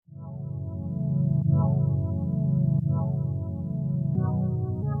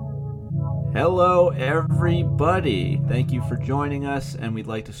Hello, everybody. Thank you for joining us, and we'd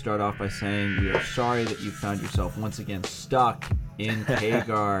like to start off by saying we are sorry that you found yourself once again stuck in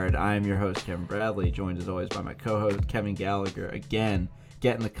K-Guard. I am your host, Kevin Bradley, joined as always by my co-host, Kevin Gallagher. Again,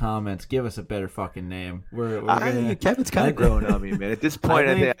 get in the comments. Give us a better fucking name. Kevin's kind of growing on me, man. At this point,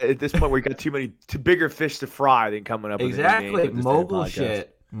 I think we got too bigger fish to fry than coming up with exactly a new name.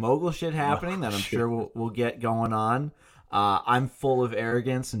 Mogul shit happening that I'm sure we'll get going on. I'm full of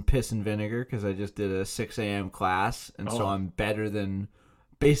arrogance and piss and vinegar because I just did a 6 a.m. class, and so I'm better than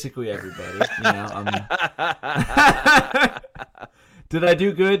basically everybody. Did I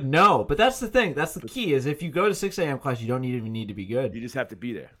do good? No, but that's the thing. That's the key. Is if you go to 6 a.m. class, you don't even need to be good. You just have to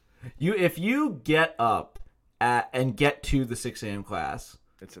be there. If you get up and get to the 6 a.m. class,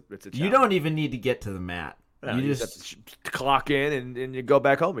 it's a challenge. You don't even need to get to the mat. No, you just have to clock in and you go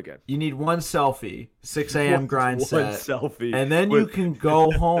back home again. You need one selfie, 6 a.m. grind set. One selfie. And then you can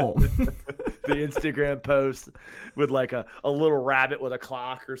go home. The Instagram post with like a little rabbit with a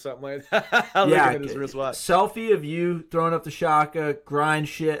clock or something like that. Yeah, at his wristwatch. Selfie of you throwing up the shaka, grind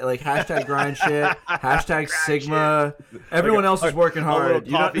shit, like hashtag grind shit, hashtag Sigma. Everyone else is working hard. A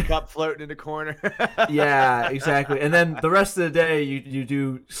little coffee cup floating in the corner. Yeah, exactly. And then the rest of the day, you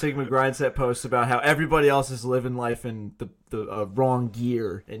do Sigma grind set posts about how everybody else is living life in the wrong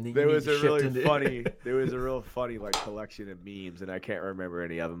gear. And there was a real funny like collection of memes, and I can't remember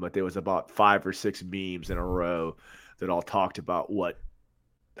any of them, but there was about 5 or 6 memes in a row that all talked about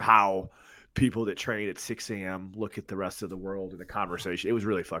how people that train at 6 a.m. look at the rest of the world in the conversation. It was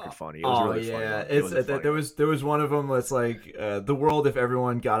really fucking funny. It was really funny. There was one of them that's like the world if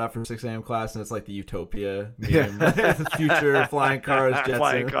everyone got up for 6 a.m. class, and it's like the Utopia meme. The future, flying cars, jets.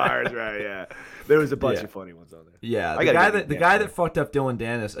 Flying cars, right? Yeah. There was a bunch of funny ones on there. Yeah, the guy that fucked up Dylan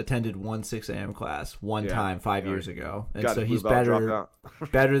Dennis attended one 6 a.m. class one time 5 years ago, and so he's better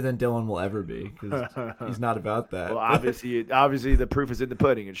than Dylan will ever be because he's not about that. Well, obviously the proof is in the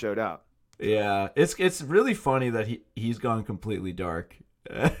pudding and showed out. Yeah, it's really funny that he's gone completely dark.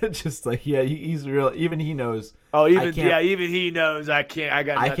 Just like he's real. Even he knows. Even he knows. I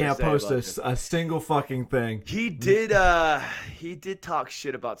can't post a single fucking thing. He did talk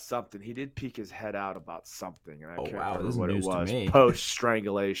shit about something. He did peek his head out about something. And I can't remember what it was. Post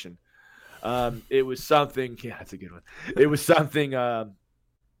strangulation. It was something. Yeah, that's a good one. It was something.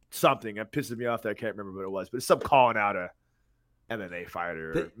 Something. It pisses me off that I can't remember what it was. But it's some calling out a MMA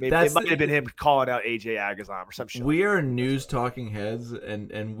fighter. Maybe it might have been him calling out AJ Agazam or some shit. We are news talking heads,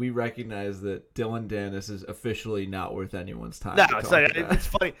 and we recognize that Dylan Dennis is officially not worth anyone's time. No, it's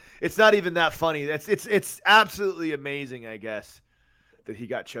funny. It's not even that funny. It's absolutely amazing, I guess, that he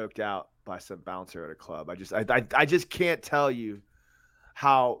got choked out by some bouncer at a club. I just can't tell you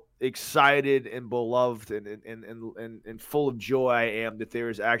how excited and beloved and full of joy I am that there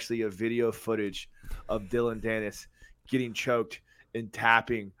is actually a video footage of Dylan Dennis getting choked and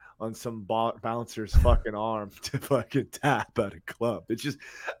tapping on some bouncer's fucking arm to fucking tap at a club. It's just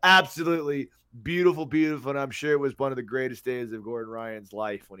absolutely beautiful, and I'm sure it was one of the greatest days of Gordon Ryan's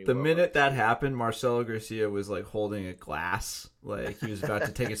life when he. The minute that happened, Marcelo Garcia was like holding a glass, like he was about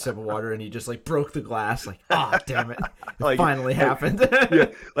to take a sip of water, and he just like broke the glass, like damn it, finally happened. Yeah,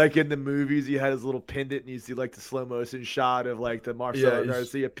 like in the movies, he had his little pendant, and you see like the slow motion shot of like the Marcelo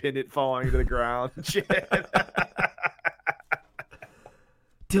Garcia pendant falling to the ground.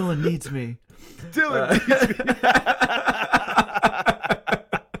 Dylan needs me. Dylan needs me.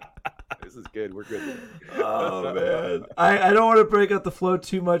 This is good. We're good. Oh, man. I don't want to break up the flow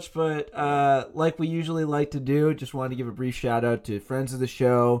too much, but like we usually like to do, just wanted to give a brief shout out to friends of the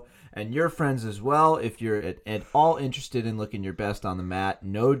show and your friends as well. If you're at all interested in looking your best on the mat,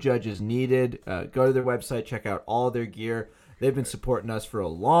 no judges needed. Go to their website, check out all their gear. They've been supporting us for a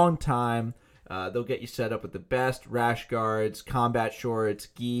long time. They'll get you set up with the best rash guards, combat shorts,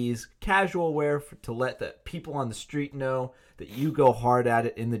 gis, casual wear to let the people on the street know that you go hard at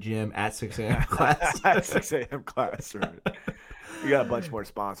it in the gym at 6 a.m. class. At 6 a.m. class, right. We got a bunch more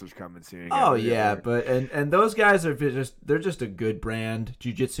sponsors coming soon. Oh, yeah, but and those guys are they're just a good brand,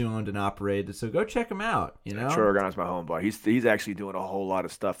 jiu-jitsu owned and operated, so go check them out, you know? Troy Organo's my homeboy. He's actually doing a whole lot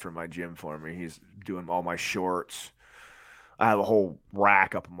of stuff for my gym for me. He's doing all my shorts. I have a whole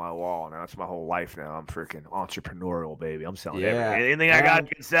rack up on my wall now. It's my whole life now. I'm freaking entrepreneurial, baby. I'm selling anything I got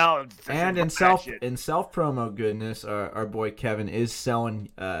can sell. And in self promo goodness, our boy Kevin is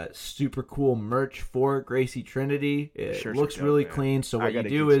selling super cool merch for Gracie Trinity. It looks really clean. So what you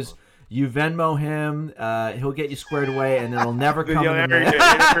do is You Venmo him, he'll get you squared away, and it'll never come in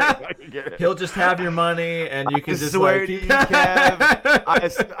the mail. He'll just have your money, and you can just swear like. to you,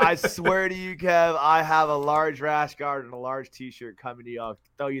 Kev. I swear to you, Kev. I have a large rash guard and a large T-shirt coming to you. I'll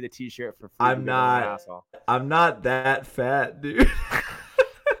throw you the T-shirt for free. I'm not that fat, dude.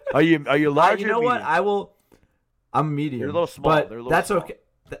 Are you large? You know what? I'm a medium. You're a little small. But that's small. Okay.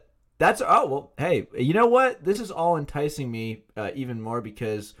 Hey, you know what? This is all enticing me even more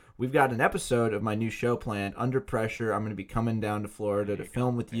because we've got an episode of my new show planned, Under Pressure. I'm going to be coming down to Florida to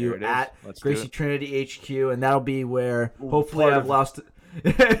film with you at Gracie Trinity HQ, and that'll be where hopefully I've lost.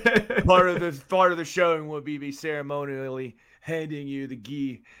 part of the showing will be me ceremonially handing you the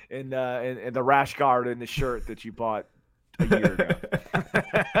gi and the rash guard and the shirt that you bought a year ago.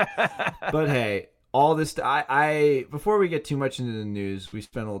 But hey. All this, I before we get too much into the news, we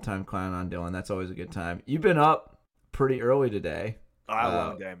spent a little time clowning on Dylan. That's always a good time. You've been up pretty early today. I had a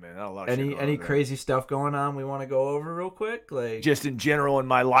long day, man. I had a lot of any crazy stuff going on we want to go over real quick? Like just in general in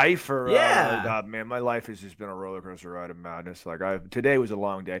my life, or yeah, God, man, my life has just been a roller coaster ride of madness. Like today was a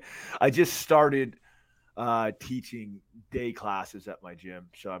long day. I just started teaching day classes at my gym,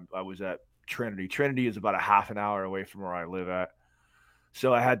 so I was at Trinity. Trinity is about a half an hour away from where I live at.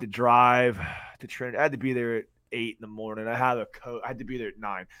 So I had to drive to Trinity. I had to be there at 8 in the morning. I had to be there at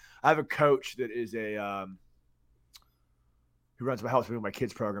 9. I have a coach that is who runs my house with my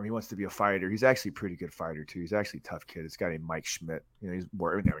kids program. He wants to be a fighter. He's actually a pretty good fighter too. He's actually a tough kid. This guy named Mike Schmidt. He's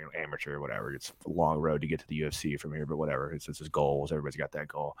more amateur or whatever. It's a long road to get to the UFC from here, but whatever. It's his goals. Everybody's got that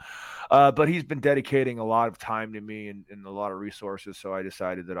goal. But he's been dedicating a lot of time to me and a lot of resources. So I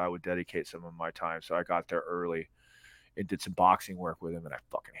decided that I would dedicate some of my time. So I got there early and did some boxing work with him, and I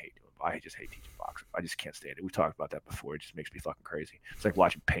fucking hate doing it. I just hate teaching boxing. I just can't stand it. We've talked about that before. It just makes me fucking crazy. It's like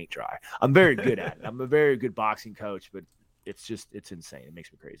watching paint dry. I'm very good at it. I'm a very good boxing coach, but it's insane. It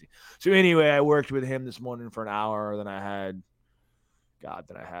makes me crazy. So anyway, I worked with him this morning for an hour. Then I had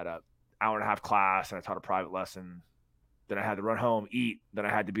a hour and a half class, and I taught a private lesson. Then I had to run home, eat. Then I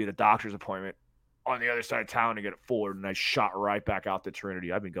had to be at a doctor's appointment on the other side of town to get it forward, and I shot right back out to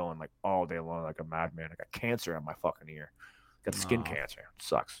Trinity. I've been going like all day long like a madman. I got cancer in my fucking ear. Got skin cancer. It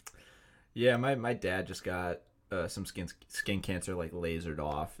sucks. Yeah, my dad just got some skin cancer like lasered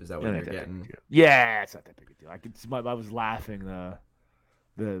off. Is that what you're getting? Yeah, it's not that big a deal. I was laughing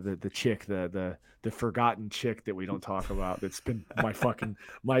the chick, the forgotten chick that we don't talk about. That's been my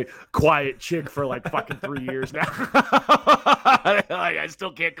quiet chick for like fucking 3 years now. I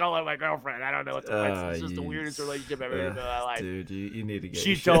still can't call her my girlfriend. I don't know what to do. It's just the weirdest relationship I've ever been in my life. Dude, you need to get.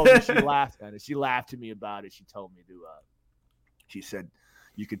 She told me, she laughed at it. She laughed to me about it. She told me to. She said,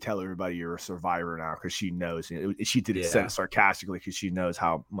 "You could tell everybody you're a survivor now," because she knows. She did it sarcastically because she knows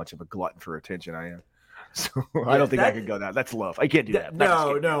how much of a glutton for attention I am. So I don't think I could go that. That's love. I can't do that.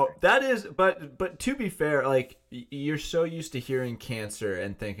 No. That is, but to be fair, like you're so used to hearing cancer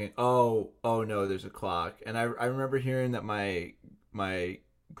and thinking, oh no, there's a clock. And I remember hearing that my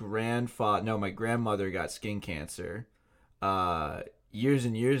grandmother got skin cancer years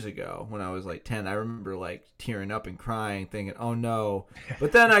and years ago when I was like 10. I remember like tearing up and crying, thinking, "Oh no!"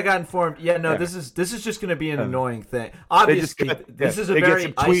 But then I got informed, this is just going to be an annoying thing. Obviously, this is a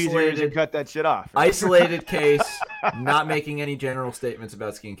very isolated, cut that shit off. Isolated case. Not making any general statements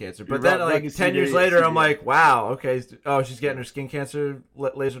about skin cancer. But then, like 10 years later, I'm like, wow, okay. Oh, she's getting her skin cancer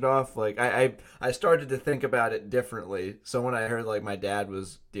lasered off. Like I started to think about it differently. So when I heard like my dad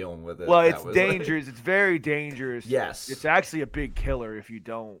was dealing with it, well, it's dangerous. It's very dangerous. Yes, it's actually a big killer if you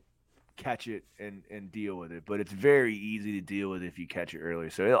don't catch it and deal with it. But it's very easy to deal with if you catch it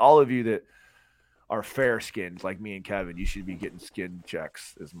early. So all of you that are fair skinned like me and Kevin, you should be getting skin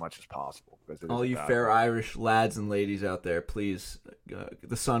checks as much as possible. All you fair Irish lads and ladies out there, please,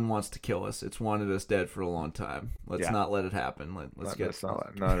 the sun wants to kill us. It's wanted us dead for a long time. Let's not let it happen. Let's not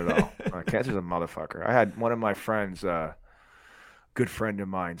at all. Cancer's a motherfucker. I had one of my friends, good friend of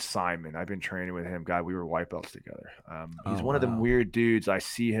mine, Simon. I've been training with him. God, we were white belts together. He's one of them weird dudes. I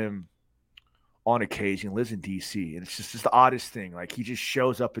see him on occasion. He lives in D.C. and it's just the oddest thing. Like he just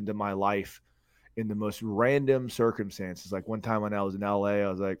shows up into my life in the most random circumstances. Like one time when I was in LA, I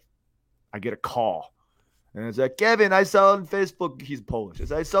was like, I get a call. And it's like, Kevin, I saw on Facebook, he's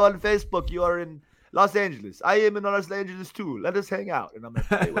Polish. I saw on Facebook you are in Los Angeles. I am in Los Angeles too. Let us hang out. And I'm like,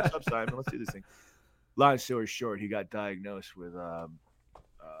 hey, what's up, Simon? Let's do this thing. Long story short, he got diagnosed with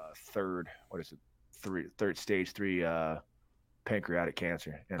third stage 3 pancreatic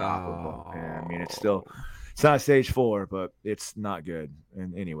cancer in hospital. And I mean, it's not stage 4, but it's not good.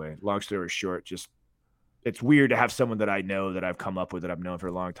 And anyway, long story short, just it's weird to have someone that I know that I've come up with that I've known for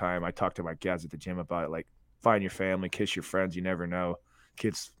a long time. I talk to my guys at the gym about it, like find your family, kiss your friends. You never know.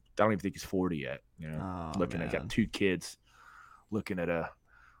 Kids don't even think he's 40 yet. Looking at got 2 kids, looking at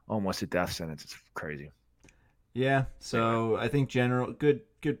almost a death sentence. It's crazy. Yeah. So I think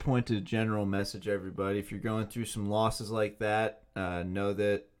good point to general message everybody. If you're going through some losses like that, know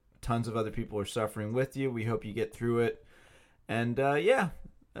that tons of other people are suffering with you. We hope you get through it. And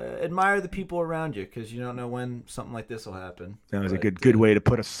admire the people around you, because you don't know when something like this will happen. That was a good way to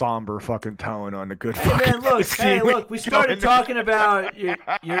put a somber fucking tone on the good. Hey man, look, we started talking about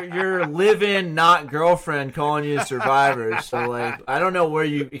your live-in not girlfriend calling you survivors. So like, I don't know where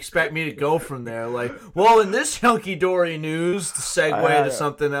you expect me to go from there. Like, well, in this hunky dory news, to segue to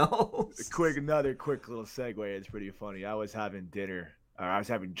something else. Another quick little segue. It's pretty funny. I was having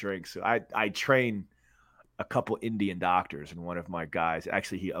drinks. So I train a couple Indian doctors, and one of my guys,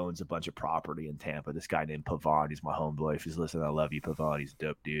 actually he owns a bunch of property in Tampa, this guy named Pavan. He's my homeboy. If he's listening, I love you, Pavan. He's a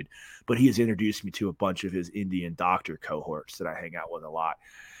dope dude. But he has introduced me to a bunch of his Indian doctor cohorts that I hang out with a lot.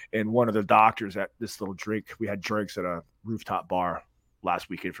 And one of the doctors at this little we had drinks at a rooftop bar last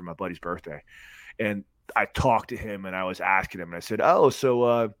weekend for my buddy's birthday. And I talked to him, and I was asking him, and I said, oh,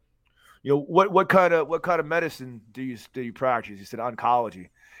 so what kind of medicine do you practice? He said oncology.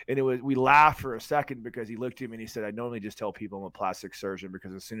 And we laughed for a second because he looked at me and he said, I normally just tell people I'm a plastic surgeon,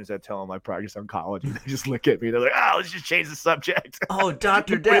 because as soon as I tell them I practice oncology, they just look at me. They're like, oh, let's just change the subject. Oh,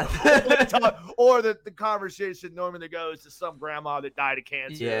 Dr. Death. Or the conversation normally goes to some grandma that died of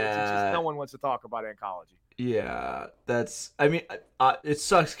cancer. Yeah. It's just no one wants to talk about oncology. Yeah, it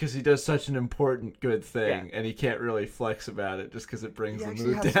sucks because he does such an important good thing, and he can't really flex about it just because it brings the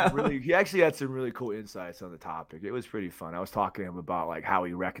mood down. He actually had some really cool insights on the topic. It was pretty fun. I was talking to him about like how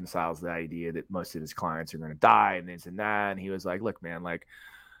he reconciles the idea that most of his clients are going to die and this and that. And he was like, look, man, like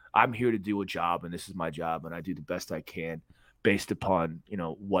I'm here to do a job, and this is my job, and I do the best I can based upon,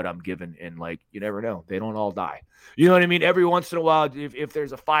 what I'm given. And like, you never know. They don't all die. You know what I mean? Every once in a while, if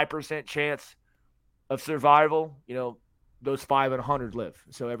there's a 5% chance of survival, those 5 in 100 live.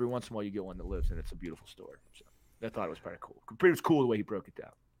 So every once in a while you get one that lives, and it's a beautiful story. So I thought it was pretty cool. It was cool the way he broke it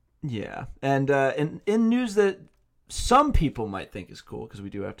down. Yeah. And in news that some people might think is cool, because we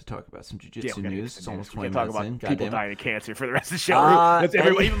do have to talk about some jiu-jitsu news. It's almost 20 minutes in. People dying of cancer for the rest of the show.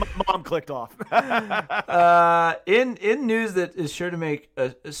 Even my mom clicked off. In news that is sure to make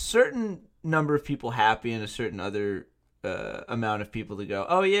a certain number of people happy and a certain other amount of people to go,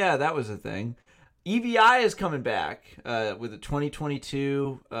 oh yeah, that was a thing. EBI is coming back with a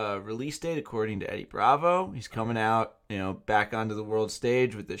 2022 release date, according to Eddie Bravo. He's coming out, back onto the world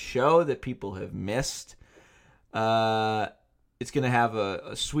stage with the show that people have missed. It's going to have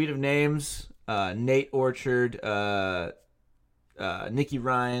a suite of names: Nate Orchard, Nikki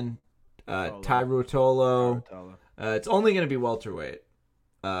Ryan, Ty Ruotolo. It's only going to be welterweight,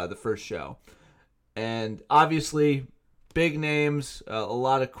 the first show, and obviously big names, a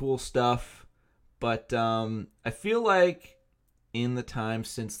lot of cool stuff. But I feel like in the time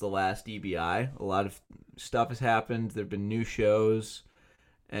since the last EBI, a lot of stuff has happened. There have been new shows.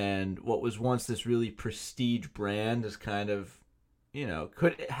 And what was once this really prestige brand is kind of,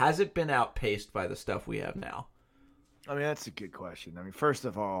 has it been outpaced by the stuff we have now? I mean, that's a good question. I mean, first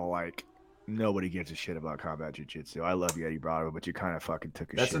of all, like, nobody gives a shit about combat jiu-jitsu. I love you, Eddie Bravo, but you kind of fucking took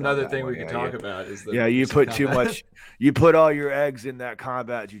a shit. That's another thing we could talk about. You put too much. You put all your eggs in that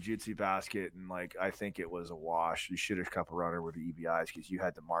combat jiu-jitsu basket, and like I think it was a wash. You should have kept a runner with the EBIs, because you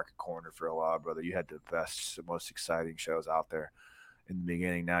had the market corner for a while, brother. You had the best, most exciting shows out there in the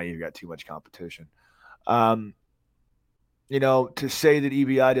beginning. Now you've got too much competition. To say that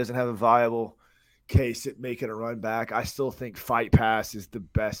EBI doesn't have a viable case at making a run back, I still think Fight Pass is the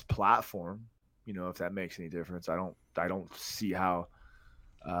best platform. If that makes any difference, I don't see how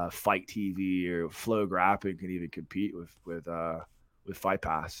Fight TV or Flow Grappling can even compete with Fight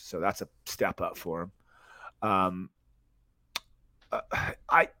Pass. So that's a step up for him.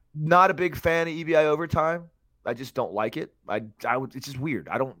 I not a big fan of EBI overtime. I just don't like it. It's just weird.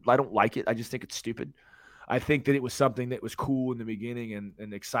 I don't like it. I just think it's stupid. I think that it was something that was cool in the beginning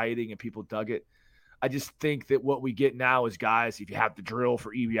and exciting, and people dug it. I just think that what we get now is guys, if you have to drill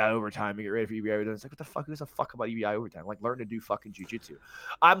for EBI overtime and get ready for EBI overtime, it's like, what the fuck? Who gives a fuck about EBI overtime? Like, learn to do fucking jiu-jitsu.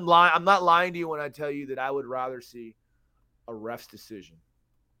 I'm not lying to you when I tell you that I would rather see a ref's decision.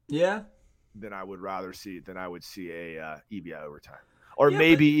 Yeah. Than I would see a EBI overtime, or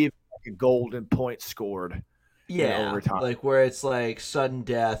maybe even like a golden point scored. Yeah, overtime. Like where it's like sudden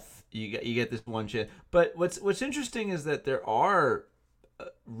death. You get this one chance. But what's interesting is that there are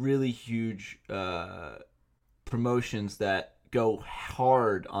really huge promotions that go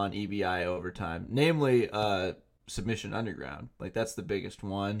hard on EBI overtime, namely Submission Underground. Like that's the biggest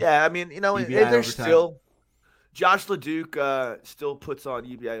one. Yeah, I mean, there's still Josh LeDuc still puts on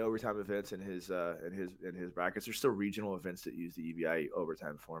EBI overtime events in his brackets. There's still regional events that use the EBI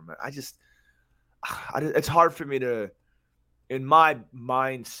overtime format. It's hard for me to, in my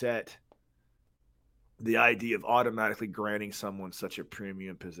mindset, the idea of automatically granting someone such a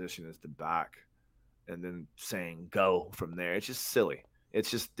premium position as the back and then saying go from there. It's just silly.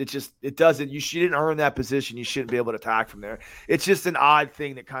 It doesn't, you didn't earn that position. You shouldn't be able to attack from there. It's just an odd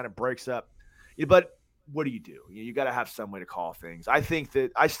thing that kind of breaks up. But what do? You got to have some way to call things. I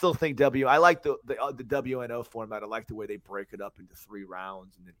still think I like the WNO format. I like the way they break it up into 3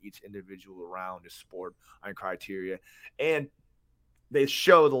 rounds, and then each individual round is scored on criteria. And they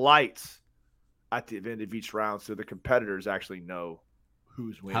show the lights at the end of each round so the competitors actually know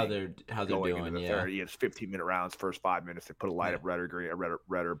who's winning. How they're doing, yeah. It's 15-minute rounds, first 5 minutes, they put a light up red or green,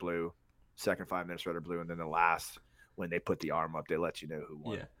 red or blue, second 5 minutes red or blue, and then the last, when they put the arm up, they let you know who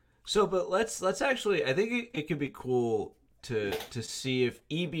won. Yeah. So, but let's actually, I think it could be cool to see if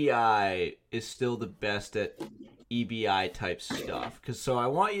EBI is still the best at EBI type stuff. So I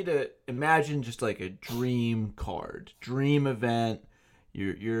want you to imagine just like a dream card, dream event.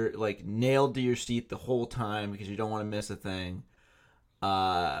 You're like nailed to your seat the whole time because you don't want to miss a thing.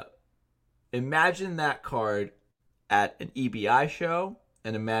 Imagine that card at an EBI show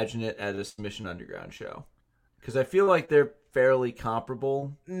and imagine it at a Submission Underground show. Because I feel like they're fairly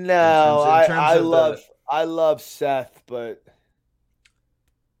comparable. No, I love Seth, but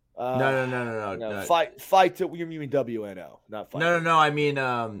no. Fight to you mean WNO, not fight. No. I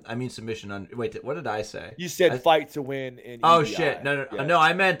mean submission. Wait, what did I say? You said fight to win in. Oh EBI. Shit! No.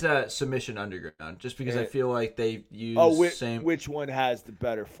 I meant submission underground. Just because I feel like they use same. Which one has the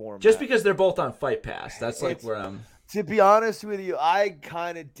better format? Just because they're both on Fight Pass. That's like where I'm. To be honest with you, I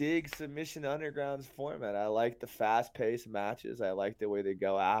kind of dig Submission Underground's format. I like the fast-paced matches. I like the way they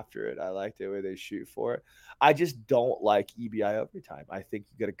go after it. I like the way they shoot for it. I just don't like EBI overtime. I think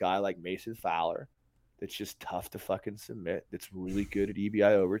you get a guy like Mason Fowler that's just tough to fucking submit, that's really good at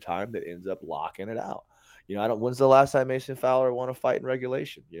EBI overtime, that ends up locking it out. When's the last time Mason Fowler won a fight in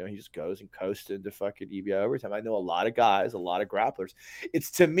regulation? He just goes and coasts into fucking EBI overtime. I know a lot of guys, a lot of grapplers.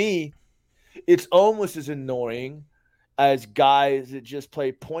 To me, it's almost as annoying as guys that just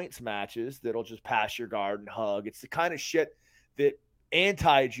play points matches that'll just pass your guard and hug. It's the kind of shit that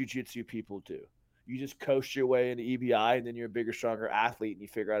anti-jiu-jitsu people do. You just coast your way into EBI, and then you're a bigger, stronger athlete, and you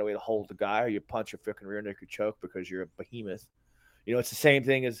figure out a way to hold the guy, or you punch a freaking rear naked choke because you're a behemoth. It's the same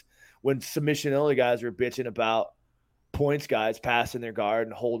thing as when submission-only guys are bitching about points guys passing their guard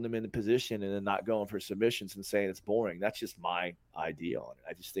and holding them in the position and then not going for submissions and saying it's boring. That's just my idea on it.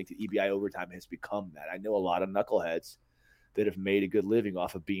 I just think that EBI overtime has become that. I know a lot of knuckleheads that have made a good living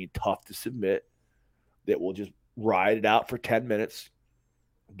off of being tough to submit, that will just ride it out for 10 minutes,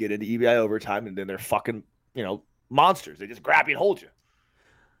 get into EBI overtime, and then they're fucking, monsters. They just grab you and hold you.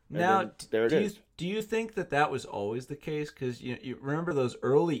 Now, do you think that was always the case? Because you remember those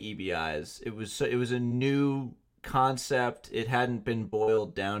early EBIs? It was a new concept. It hadn't been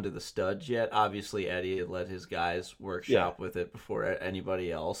boiled down to the studs yet. Obviously, Eddie had let his guys workshop with it before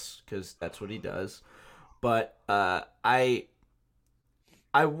anybody else, because that's what he does. But I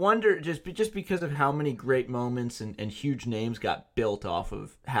wonder, just because of how many great moments and huge names got built off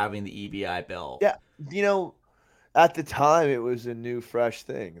of having the EBI belt. Yeah, at the time, it was a new, fresh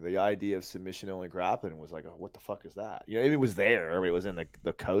thing. The idea of submission-only grappling was like, what the fuck is that? It was there. It was in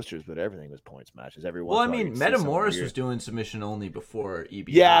the coasters, but everything was points matches. Metamoris was doing submission-only before EBI.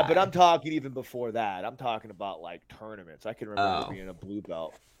 Yeah, but I'm talking even before that. I'm talking about, like, tournaments. I can remember being a blue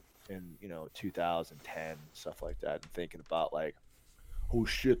belt in 2010, stuff like that, and thinking about, like, oh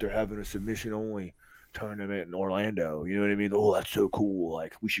shit, they're having a submission only tournament in Orlando. You know what I mean? Oh, that's so cool.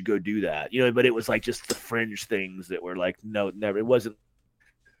 Like, we should go do that. But it was like just the fringe things that were like, no, never. It was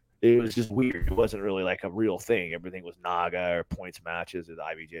just weird. It wasn't really like a real thing. Everything was Naga or points matches at the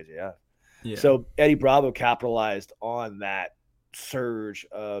IBJJF. Yeah. So Eddie Bravo capitalized on that surge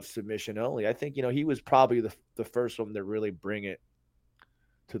of submission only. I think, he was probably the first one to really bring it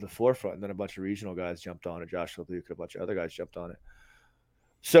to the forefront, and then a bunch of regional guys jumped on it. Josh LeDuc and a bunch of other guys jumped on it.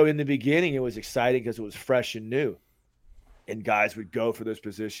 So in the beginning, it was exciting because it was fresh and new, and guys would go for those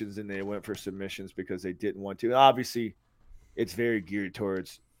positions, and they went for submissions because they didn't want to. And obviously, it's very geared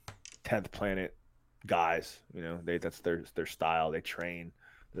towards 10th Planet guys. That's their style. They train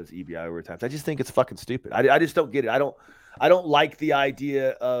those EBI overtimes. I just think it's fucking stupid. I just don't get it. I don't like the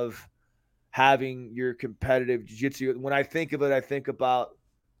idea of having your competitive jiu-jitsu. When I think of it, I think about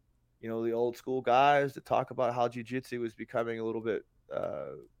the old school guys that talk about how jiu-jitsu is becoming a little bit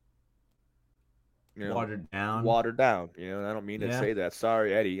watered down. Watered down. And I don't mean to Yeah. say that.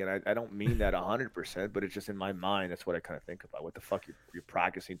 Sorry, Eddie, and I don't mean that 100%, but it's just in my mind. That's what I kind of think about. What the fuck you're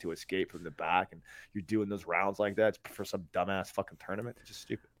practicing to escape from the back, and you're doing those rounds like that for some dumbass fucking tournament. It's just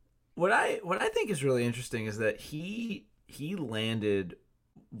stupid. What I think is really interesting is that he landed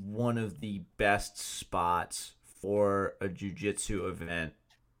one of the best spots for a jiu-jitsu event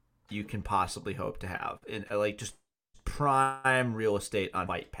you can possibly hope to have, in like just prime real estate on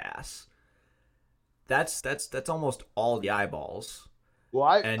Fight Pass. That's almost all the eyeballs. Well,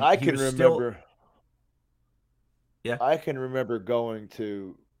 I can remember. Yeah, I can remember going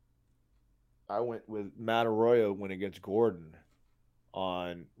to. I went with Matt Arroyo went against Gordon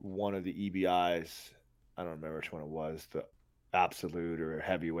on one of the EBIs. I don't remember which one it was, the absolute or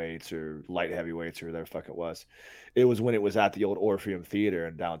heavyweights or light heavyweights or whatever the fuck it was. It was when it was at the old Orpheum Theater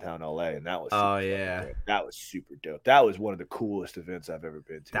in downtown LA, and that was that was super dope. That was one of the coolest events I've ever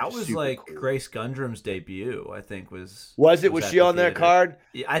been to. That was like cool. Grace Gundram's debut, I think was it? Was she on that card?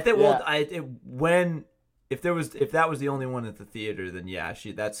 Yeah, I think. Well, if that was the only one at the theater, then yeah,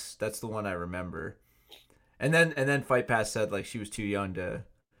 that's the one I remember. And then Fight Pass said like she was too young to.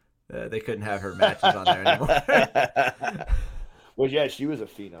 They couldn't have her matches on there anymore. Well, yeah, she was a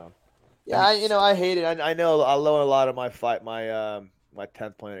phenom. Yeah, I hate it. I know a lot of my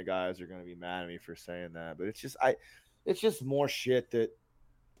 10th Planet guys are going to be mad at me for saying that, but it's just more shit that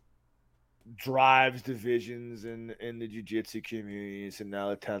drives divisions in the jiu-jitsu communities, and now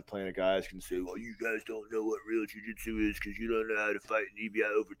the 10th Planet guys can say, well, you guys don't know what real jiu-jitsu is because you don't know how to fight in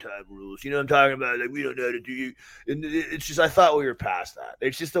EBI overtime rules. You know what I'm talking about? Like, we don't know how to do you. And it's just, I thought we were past that.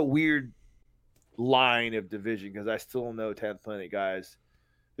 It's just a weird line of division because I still know 10th Planet guys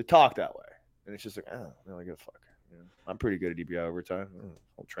that talk that way. And it's just like, oh, no, I give a fuck. I'm pretty good at EBI overtime.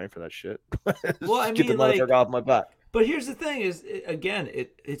 I'll train for that shit. Well, I mean, get the motherfucker off my back. But here's the thing: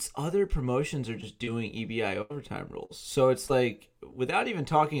 it's other promotions are just doing EBI overtime rules. So it's like, without even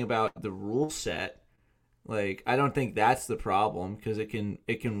talking about the rule set, like I don't think that's the problem because it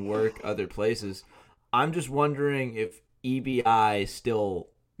can work other places. I'm just wondering if EBI still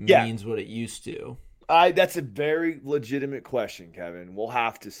means what it used to. That's a very legitimate question, Kevin. We'll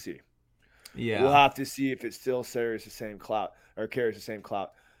have to see. Yeah, we'll have to see if it still carries the same clout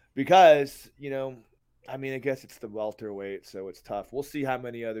because I mean, I guess it's the welterweight, so it's tough. We'll see how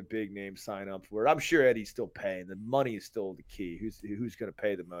many other big names sign up for it. I'm sure Eddie's still paying. The money is still the key. Who's going to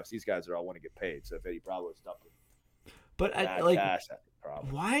pay the most? These guys all want to get paid. So if Eddie Bravo's dumping, but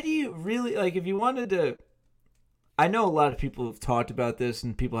why do you really like? If you wanted to, I know a lot of people have talked about this,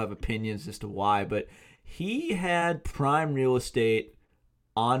 and people have opinions as to why. But he had prime real estate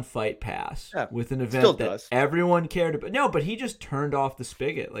on Fight Pass with an event that everyone cared about. No, but he just turned off the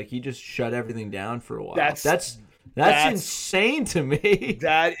spigot. Like he just shut everything down for a while. That's insane to me.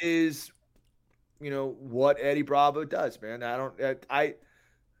 That is, what Eddie Bravo does, man.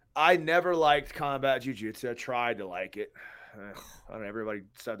 I never liked combat jiu-jitsu. I tried to like it. I don't know, everybody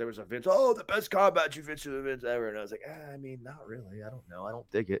said there was events. Oh, the best combat jiu-jitsu events ever, and I was like, I mean, not really. I don't know. I don't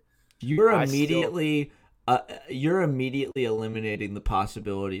dig it. You're immediately eliminating the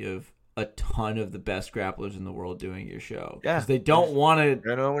possibility of a ton of the best grapplers in the world doing your show. Yeah, because they don't want to.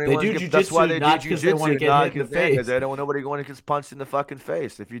 They do jiu-jitsu. That's why they not because they want to get hit in the face. Because they don't want nobody going to get punched in the fucking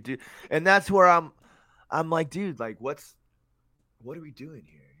face. If you do, and that's where I'm like, dude, like, what are we doing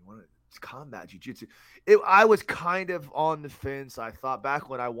here? It's combat jiu-jitsu. I was kind of on the fence. I thought back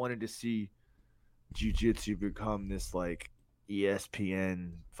when I wanted to see jiu-jitsu become this like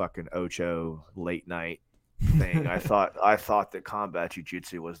ESPN fucking Ocho late night thing. I thought that combat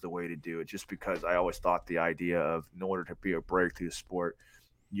jiu-jitsu was the way to do it, just because I always thought the idea of, in order to be a breakthrough sport,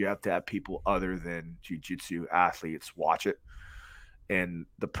 you have to have people other than jiu-jitsu athletes watch it. And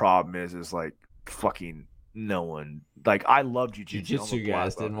the problem is like fucking no one. Like, I love jiu-jitsu. Jiu-jitsu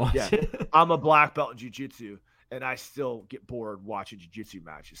guys didn't watch it. I'm a black belt in jiu-jitsu, and I still get bored watching jiu-jitsu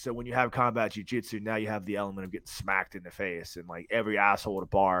matches. So when you have combat jiu-jitsu, now you have the element of getting smacked in the face, and like every asshole at a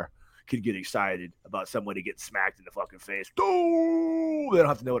bar could get excited about somebody getting smacked in the fucking face. Oh, they don't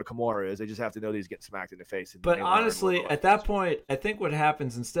have to know what a Kimura is. They just have to know that he's getting smacked in the face. But honestly, at that point, I think what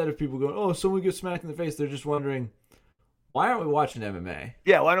happens, instead of people going, oh, someone gets smacked in the face, they're just wondering, why aren't we watching MMA?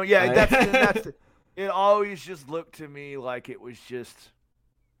 Yeah, why don't? Yeah, that's it. Always just looked to me like it was just,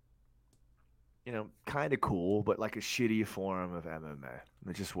 kind of cool, but like a shitty form of MMA.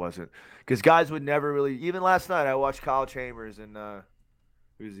 It just wasn't, because guys would never really. Even last night, I watched Kyle Chambers and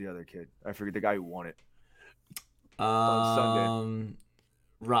who's the other kid? I forget, the guy who won it on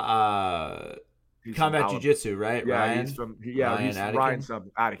Sunday. Combat Jiu-Jitsu, right? Yeah, Ryan? Ryan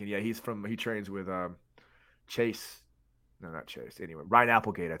Attican. Yeah, he trains with Chase. No, not Chase. Anyway, Ryan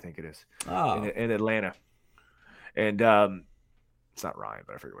Applegate, I think it is, Oh, in Atlanta. And it's not Ryan,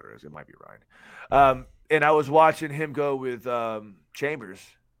 but I forget what it is. It might be Ryan. And I was watching him go with Chambers,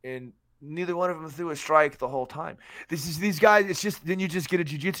 and neither one of them threw a strike the whole time. These guys. It's just then you just get a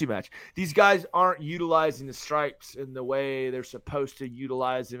jiu-jitsu match. These guys aren't utilizing the strikes in the way they're supposed to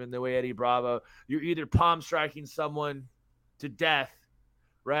utilize them in the way Eddie Bravo. You're either palm striking someone to death,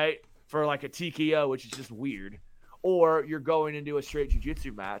 right, for like a TKO, which is just weird, or you're going into a straight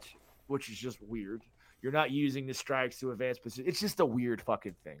jiu-jitsu match, which is just weird. You're not using the strikes to advance position. It's just a weird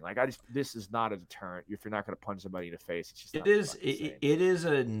fucking thing. Like this is not a deterrent. If you're not going to punch somebody in the face, it's just not it is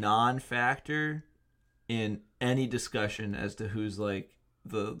a non-factor in any discussion as to who's like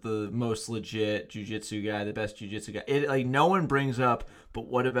the most legit jiu-jitsu guy, the best jiu-jitsu guy. It like no one brings up, but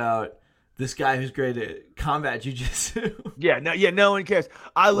what about this guy who's great at combat jiu-jitsu? No one cares.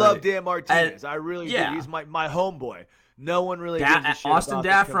 I love Dan Martinez. I really do. He's my homeboy. No one really gives a shit Austin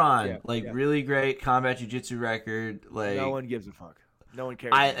about Daffron, really great combat jiu-jitsu record. Like no one gives a fuck. No one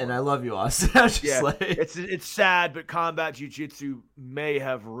cares. I love you, Austin. It's sad, but combat jiu-jitsu may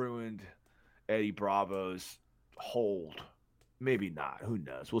have ruined Eddie Bravo's hold. Maybe not. Who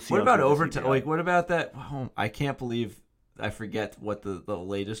knows? We'll see. What about overtime? Like, what about that? Oh, I can't believe I forget what the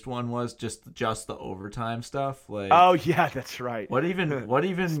latest one was. Just the overtime stuff. Like, oh yeah, that's right. What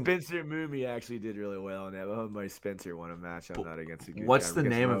even? Spencer Moomey actually did really well on that. Oh, my Spencer won a match on that against a good What's guy. the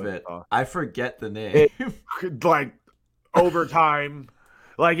name of it? I forget the name. Like overtime.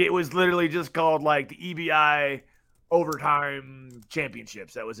 Like it was literally just called like the EBI overtime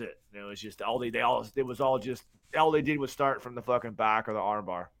championships. That was it. It was just all they did was start from the fucking back of the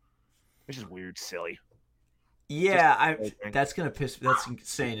armbar. It's just weird, silly. Yeah, that's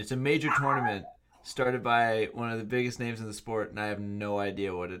insane. It's a major tournament started by one of the biggest names in the sport, and I have no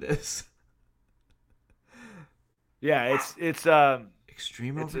idea what it is. Yeah, it's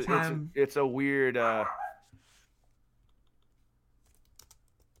extreme overtime. It's a weird.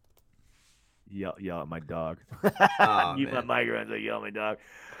 Yell at my dog. Mute my microphone so yell at my dog.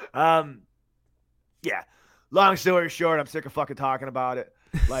 Yeah. Long story short, I'm sick of fucking talking about it.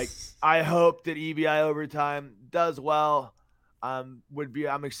 Like, I hope that EBI overtime does well. I'm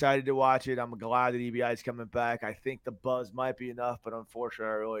excited to watch it. I'm glad that EBI is coming back. I think the buzz might be enough, but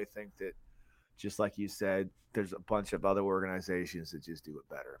unfortunately, I really think that, just like you said, there's a bunch of other organizations that just do it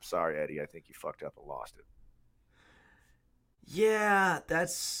better. I'm sorry, Eddie. I think you fucked up and lost it. Yeah,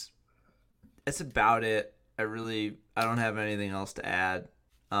 that's about it. I don't have anything else to add.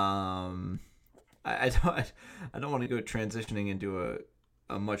 I don't want to go transitioning into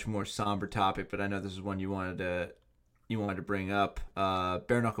a much more somber topic, but I know this is one you wanted to bring up.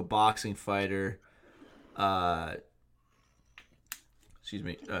 Bare knuckle boxing fighter,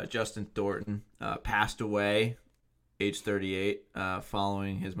 Justin Thornton passed away, age 38,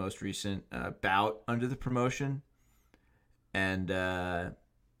 following his most recent bout under the promotion, and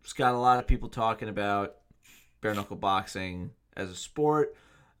it's got a lot of people talking about bare knuckle boxing as a sport,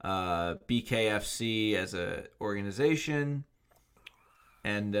 BKFC as a organization.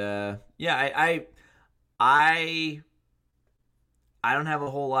 And I don't have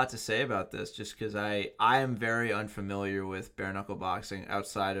a whole lot to say about this, just because I am very unfamiliar with bare knuckle boxing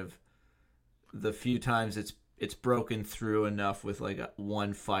outside of the few times it's broken through enough with like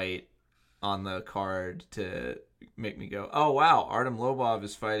one fight on the card to make me go, oh wow, Artem Lobov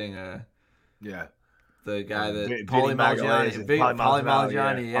is fighting the guy that Paulie Malignani,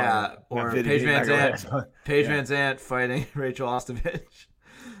 or Paige Van Zandt fighting Rachel Ostovich.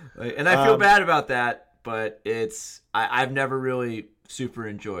 And I feel bad about that, but I've never really super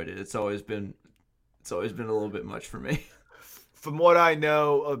enjoyed it. It's always been a little bit much for me. From what I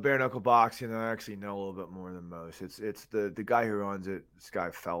know of bare knuckle boxing, I actually know a little bit more than most. It's the guy who runs it, this guy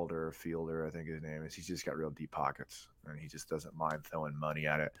Fielder, I think his name is. He's just got real deep pockets, and he just doesn't mind throwing money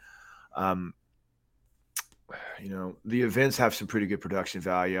at it. The events have some pretty good production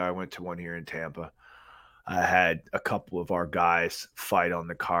value. I went to one here in Tampa. I had a couple of our guys fight on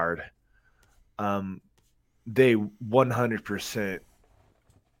the card. They 100%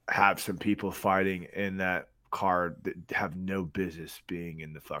 have some people fighting in that card that have no business being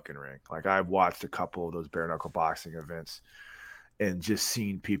in the fucking ring. Like, I've watched a couple of those bare knuckle boxing events and just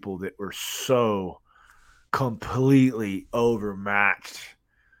seen people that were so completely overmatched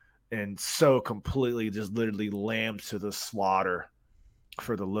and so completely just literally lambs to the slaughter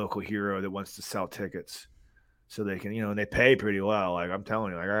for the local hero that wants to sell tickets. so they can, and they pay pretty well. Like I'm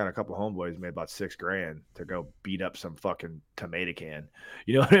telling you, like I got a couple homeboys made about $6,000 to go beat up some fucking tomato can.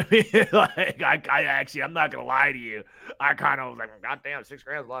 You know what I mean? Like I actually, I'm not gonna lie to you. I kind of was like, God damn,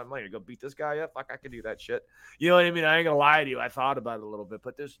 $6,000 is a lot of money to go beat this guy up. Fuck, I could do that shit. You know what I mean? I ain't gonna lie to you. I thought about it a little bit,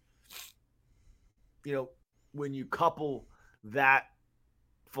 but there's, when you couple that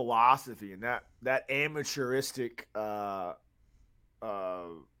philosophy and that amateuristic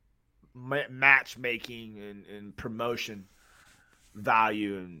matchmaking and promotion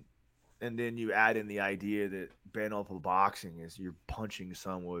value, and then you add in the idea that bare knuckle boxing is you're punching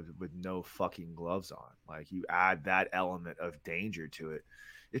someone with no fucking gloves on. Like you add that element of danger to it.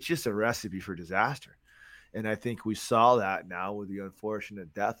 It's just a recipe for disaster. And I think we saw that now with the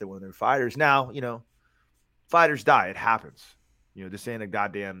unfortunate death of one of their fighters. Now, fighters die. It happens. This ain't a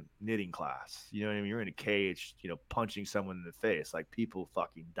goddamn knitting class. You know what I mean? You're in a cage, punching someone in the face. Like, people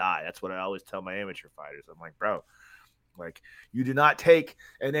fucking die. That's what I always tell my amateur fighters. I'm like, bro, like, you do not take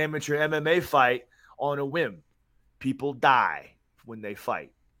an amateur MMA fight on a whim. People die when they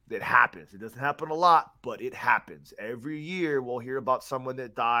fight. It happens. It doesn't happen a lot, but it happens. Every year we'll hear about someone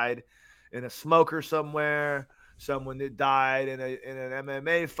that died in a smoker somewhere, someone that died in an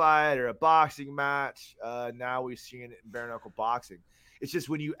MMA fight or a boxing match. Now we've seen it in bare knuckle boxing. It's just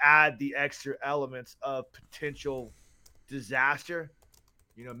when you add the extra elements of potential disaster,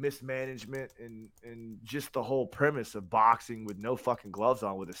 mismanagement and just the whole premise of boxing with no fucking gloves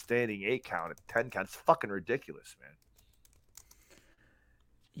on with a standing 8 count, a 10 count. It's fucking ridiculous, man.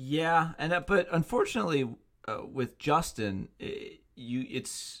 Yeah, but unfortunately, with Justin,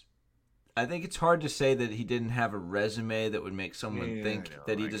 I think it's hard to say that he didn't have a resume that would make someone think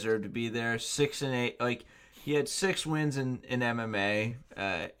that he deserved to be there. 6-8, like he had 6 wins in MMA,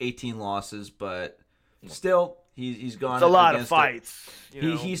 18 losses, but still he's gone. It's a lot of fights.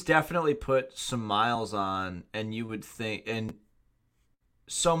 He's definitely put some miles on, and you would think, and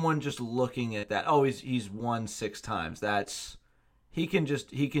someone just looking at that, he's won 6 times. That's he can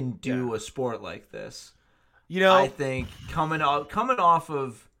do a sport like this. I think coming off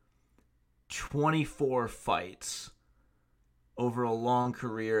of 24 fights over a long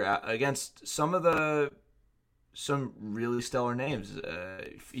career against some really stellar names.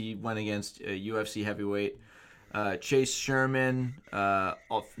 He went against UFC heavyweight Chase Sherman,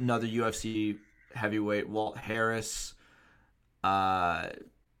 another UFC heavyweight Walt Harris.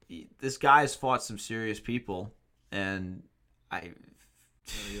 This guy's fought some serious people, and I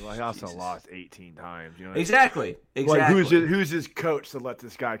also lost 18 times. Exactly. Like who's his coach to let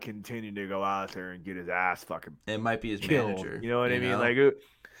this guy continue to go out there and get his ass fucking? It might be his killed, manager. You know what I mean? Like,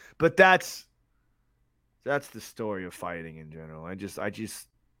 but that's the story of fighting in general. I just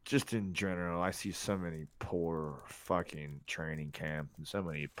in general, I see so many poor fucking training camps and so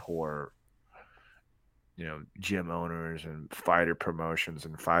many poor, gym owners and fighter promotions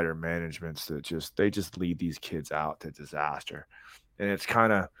and fighter managements that they just lead these kids out to disaster. And it's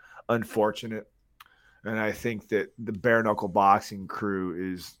kind of unfortunate. And I think that the bare knuckle boxing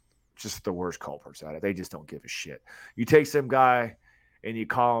crew is just the worst culprits at it. They just don't give a shit. You take some guy and you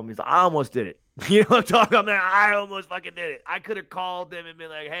call him, he's like, I almost did it. You know what I'm talking about? I almost fucking did it. I could have called them and been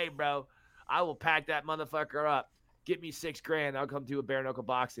like, hey, bro, I will pack that motherfucker up. Get me $6,000. I'll come to a bare knuckle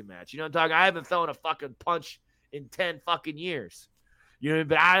boxing match. You know what I'm talking? I haven't thrown a fucking punch in 10 fucking years. You know what I mean?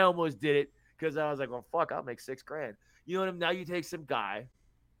 But I almost did it because I was like, well, fuck, I'll make $6,000. You know what I mean? Now you take some guy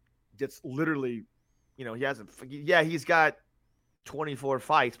that's literally, he's got 24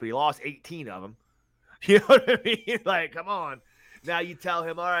 fights, but he lost 18 of them. You know what I mean? Like, come on. Now you tell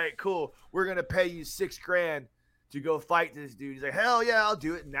him, all right, cool. We're going to pay you $6,000 to go fight this dude. He's like, hell yeah, I'll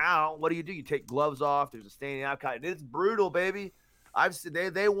do it. Now, what do? You take gloves off. There's a standing out cut. And it's brutal, baby. I've said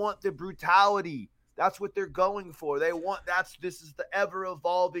they want the brutality. That's what they're going for. This is the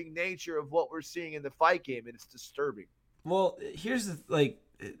ever-evolving nature of what we're seeing in the fight game, and it's disturbing. Well, here's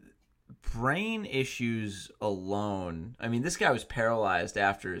brain issues alone. I mean, this guy was paralyzed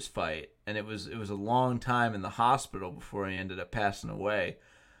after his fight, and it was a long time in the hospital before he ended up passing away.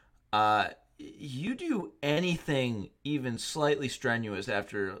 You do anything even slightly strenuous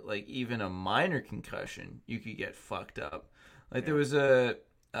after even a minor concussion, you could get fucked up. There was an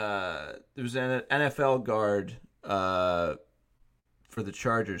NFL guard for the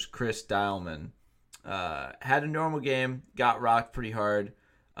Chargers, Chris Dialman, had a normal game, got rocked pretty hard,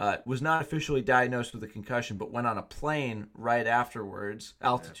 was not officially diagnosed with a concussion, but went on a plane right afterwards,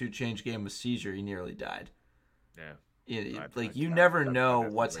 altitude change game with seizure, he nearly died. Yeah. You never know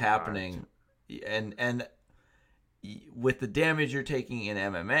what's happening. And with the damage you're taking in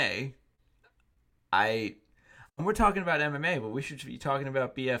MMA, we're talking about MMA, but we should be talking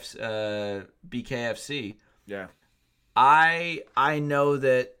about BKFC. Yeah. I know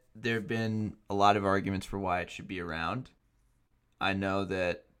that there have been a lot of arguments for why it should be around. I know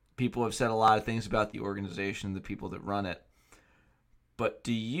that people have said a lot of things about the organization, the people that run it. But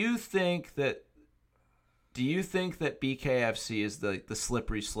do you think that BKFC is the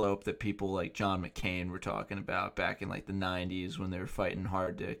slippery slope that people like John McCain were talking about back in like the 90s when they were fighting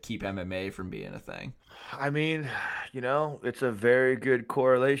hard to keep MMA from being a thing? I mean, it's a very good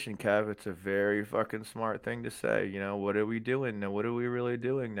correlation, Kev. It's a very fucking smart thing to say. What are we doing now? What are we really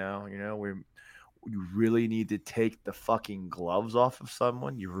doing now? You really need to take the fucking gloves off of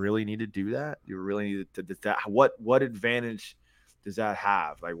someone. You really need to do that. You really need to that. What advantage does that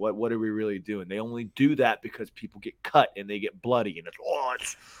have? Like, what are we really doing? They only do that because people get cut and they get bloody, and it's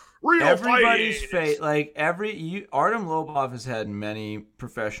real Everybody's fighting. fate, like Artem Lobov has had many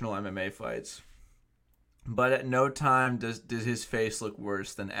professional MMA fights, but at no time does his face look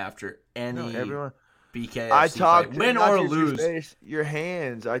worse than after No, any everyone. I BKFC fight, talked win not or just your lose. face, your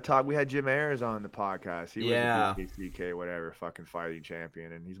hands. We had Jim Ayers on the podcast. He was a Yeah. BKCK whatever fucking fighting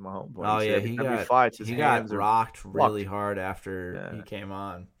champion, and he's my homeboy. Oh He said yeah, every time he fights, his he got hands are rocked really fucked. hard after he Yeah. came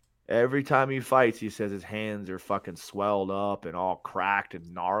on. Every time he fights, he says his hands are fucking swelled up and all cracked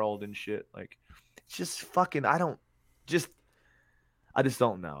and gnarled and shit. Like, it's just fucking. I just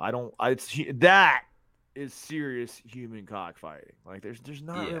don't know. That is serious human cockfighting. Like, there's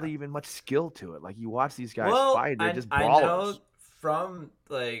not Yeah. really even much skill to it. Like, you watch these guys Well, fight, they're just I brawlers. know from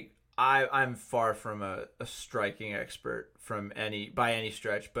like I'm far from a striking expert by any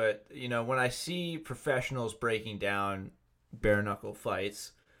stretch, but when I see professionals breaking down bare knuckle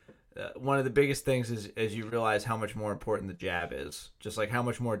fights, one of the biggest things is you realize how much more important the jab is. Just like how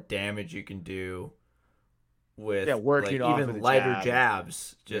much more damage you can do with working like off of even the lighter jab.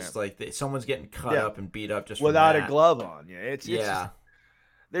 jabs. Just like someone's getting cut Yeah. up and beat up just Without from a that. glove on. Yeah, it's Yeah. just,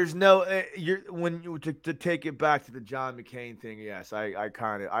 there's no to take it back to the John McCain thing. Yes, I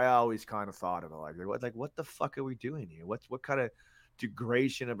always kind of thought of it what the fuck are we doing here? What kind of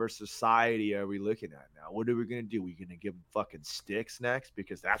degradation of our society are we looking at now? What are we gonna do? We gonna give them fucking sticks next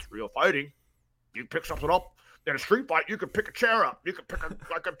because that's real fighting? You pick something up in a street fight. You can pick a chair up. I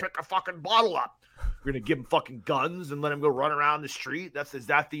can pick a fucking bottle up. We're gonna give them fucking guns and let them go run around the street. Is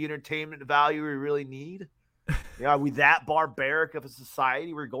that the entertainment value we really need? Are we that barbaric of a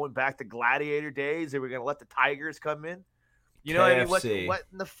society? We're going back to gladiator days and we're going to let the tigers come in? You know what I mean? What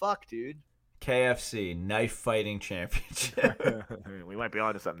in the fuck, dude? KFC, Knife Fighting Championship. We might be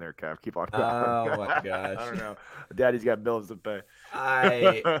onto something there, Kev. Keep on. Oh, my gosh. I don't know. Daddy's got bills to pay.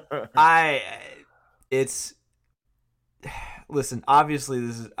 Listen, obviously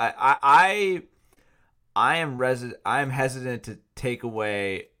this is, I am hesitant to take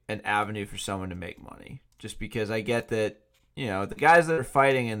away an avenue for someone to make money. Just because I get that, the guys that are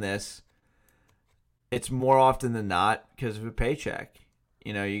fighting in this, it's more often than not because of a paycheck.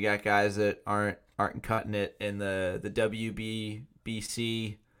 You got guys that aren't cutting it in the WBC,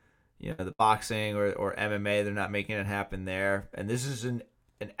 the boxing or MMA. They're not making it happen there. And this is an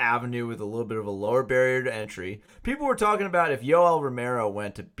avenue with a little bit of a lower barrier to entry. People were talking about if Yoel Romero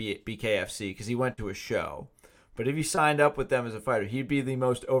went to BKFC because he went to a show. But if he signed up with them as a fighter, he'd be the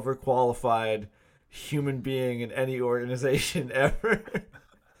most overqualified human being in any organization ever.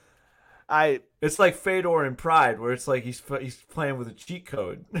 It's like Fedor in Pride, where it's like he's playing with a cheat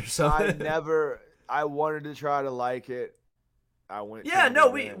code or something. I wanted to try to like it. I went. Yeah, no,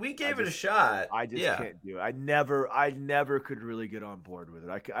 we gave it a shot. I just can't do it. I never could really get on board with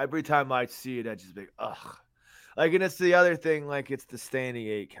it. Every time I see it, I just be ugh. Like, and it's the other thing. Like, it's the standing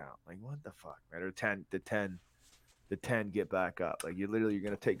 8 count. Like, what the fuck, man? Or 10, the 10 get back up. Like, you're going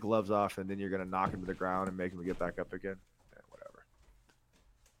to take gloves off and then you're going to knock him to the ground and make him get back up again. Yeah, whatever.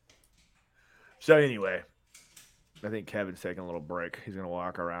 So anyway, I think Kevin's taking a little break. He's going to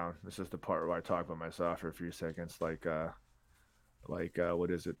walk around. This is the part where I talk about myself for a few seconds. Like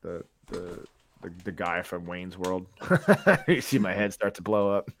what is it? The guy from Wayne's World. You see my head start to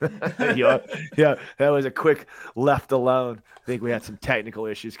blow up. Yeah, that was a quick left alone. I think we had some technical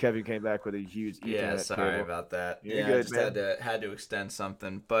issues. Kevin came back with a huge Ethernet sorry cable. about that. You're good, I just man. had to extend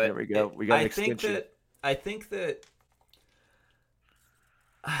something. But there we go. We got an extension. I think that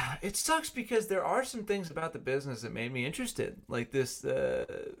it sucks because there are some things about the business that made me interested. Like this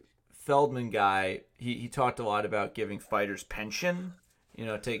Feldman guy, he talked a lot about giving fighters pension,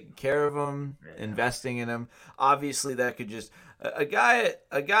 taking care of them, investing in them. Obviously, that could just a guy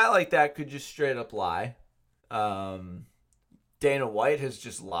like that could just straight up lie. Dana White has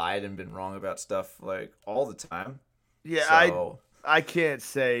just lied and been wrong about stuff like all the time. Yeah, so, I can't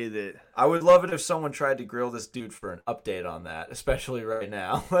say that. I would love it if someone tried to grill this dude for an update on that, especially right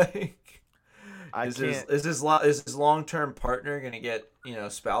now. Like, I can't. Is his long-term partner going to get,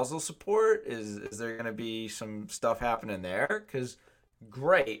 spousal support? Is there going to be some stuff happening there? Because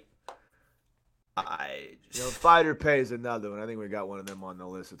great. Fighter pay is another one. I think we got one of them on the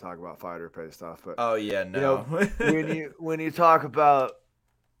list to talk about fighter pay stuff. But oh yeah, no. When you talk about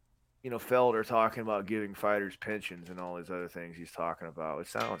Felder talking about giving fighters pensions and all these other things he's talking about, it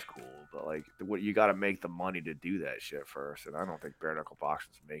sounds cool, but like what you got to make the money to do that shit first. And I don't think bare knuckle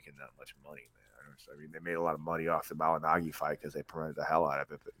boxing's making that much money, man. I mean, they made a lot of money off the Malinagi fight because they promoted the hell out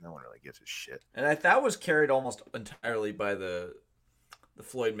of it, but no one really gives a shit. And that was carried almost entirely by the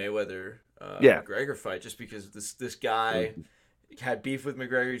Floyd Mayweather McGregor fight, just because this guy had beef with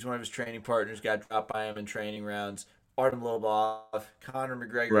McGregor. He's one of his training partners, got dropped by him in training rounds. Artem Lobov, Conor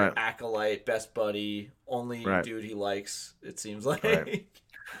McGregor, acolyte, best buddy, only dude he likes, it seems like. Right.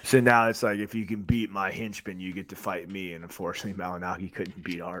 So now it's like, if you can beat my henchman, you get to fight me. And unfortunately, Malinagi couldn't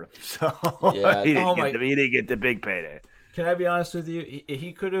beat Artem. So yeah. he didn't get the big payday. Can I be honest with you?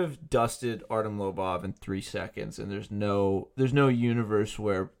 He could have dusted Artem Lobov in 3 seconds, and there's no universe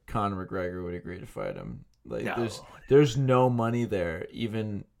where Conor McGregor would agree to fight him. Like there's no money there.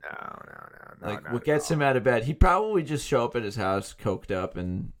 Even no. What gets him out of bed? He'd probably just show up at his house, coked up,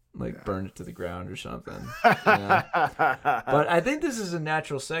 and burn it to the ground or something. But I think this is a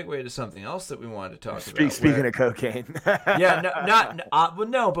natural segue to something else that we wanted to talk about. Speaking of cocaine,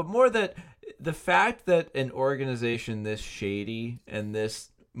 but more that the fact that an organization this shady and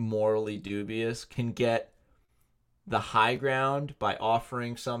this morally dubious can get the high ground by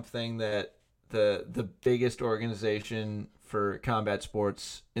offering something that the biggest organization for combat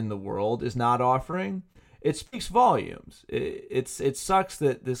sports in the world is not offering, it speaks volumes. It sucks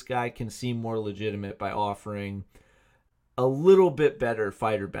that this guy can seem more legitimate by offering a little bit better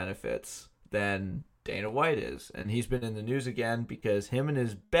fighter benefits than Dana White is. And he's been in the news again because him and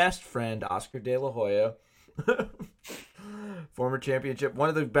his best friend, Oscar De La Hoya, former championship, one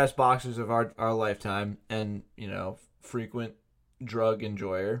of the best boxers of our lifetime, and, frequent drug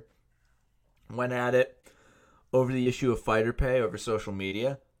enjoyer, went at it over the issue of fighter pay over social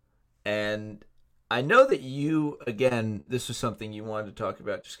media. And I know that you, again, this was something you wanted to talk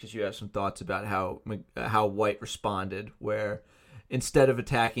about just because you have some thoughts about how White responded, where instead of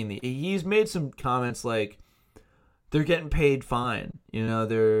attacking he's made some comments like, they're getting paid fine,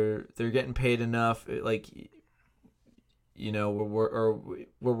 they're getting paid enough, like, we're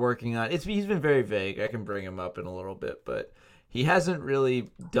working on it. He's been very vague. I can bring him up in a little bit, but he hasn't really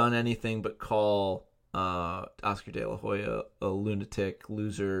done anything but call Oscar De La Hoya a lunatic,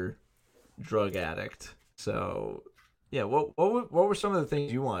 loser, drug addict. So, yeah, what were some of the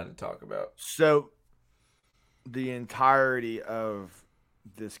things you wanted to talk about? So, the entirety of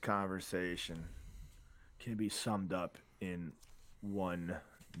this conversation can be summed up in one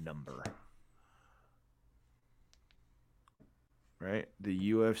number. Right?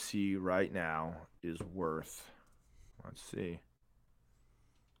 The UFC right now is worth, let's see,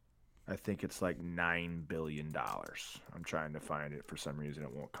 I think it's like $9 billion. I'm trying to find it. For some reason,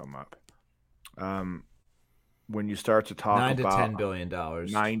 it won't come up. When you start to talk about $9 to $10 billion,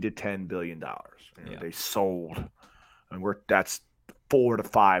 $9 to $10 billion, they sold, and that's 4 to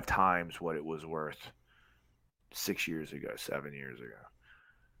 5 times what it was worth 6 years ago, 7 years ago.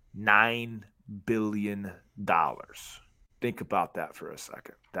 $9 billion. Think about that for a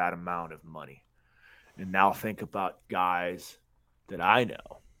second. That amount of money, and now think about guys that I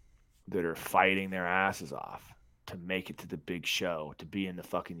know that are fighting their asses off to make it to the big show, to be in the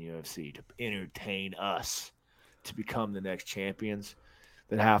fucking UFC, to entertain us, to become the next champions,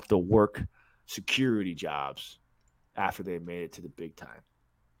 that have to work security jobs after they made it to the big time.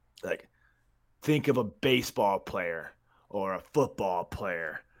 Like, think of a baseball player or a football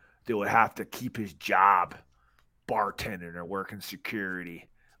player that would have to keep his job bartending or working security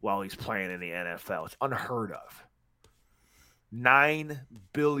while he's playing in the NFL. It's unheard of. $9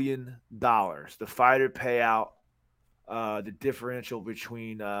 billion. The fighter payout, the differential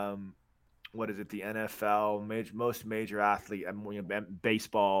between the NFL, most major athlete,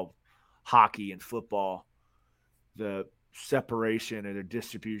 baseball, hockey, and football, the separation or the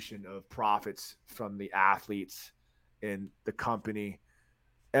distribution of profits from the athletes and the company.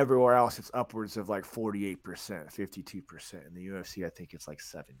 Everywhere else, it's upwards of like 48%, 52%. In the UFC, I think it's like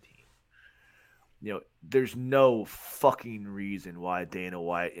 17%. There's no fucking reason why Dana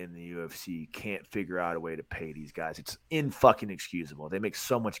White and the UFC can't figure out a way to pay these guys. It's inexcusable. They make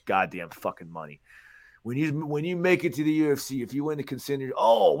so much goddamn fucking money. When you make it to the UFC, if you win the contender,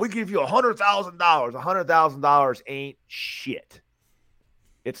 we give you $100,000. $100,000 ain't shit.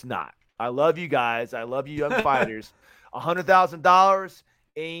 It's not. I love you guys. I love you young fighters. $100,000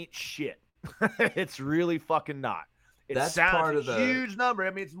 ain't shit. It's really fucking not. It That's sounds part a of the. huge number.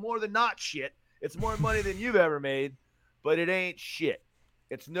 I mean, it's more than not shit. It's more money than you've ever made, but it ain't shit.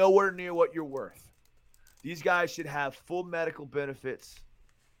 It's nowhere near what you're worth. These guys should have full medical benefits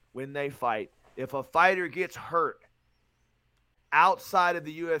when they fight. If a fighter gets hurt outside of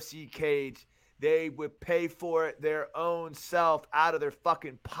the UFC cage, they would pay for it their own self out of their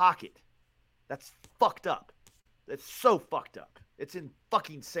fucking pocket. That's fucked up. That's so fucked up. It's in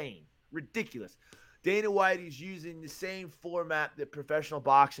fucking insane. Ridiculous. Dana White is using the same format that professional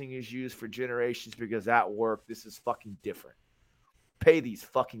boxing is used for generations because that worked. This is fucking different. Pay these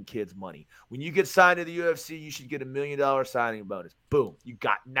fucking kids money. When you get signed to the UFC, you should get $1 million signing bonus. Boom. You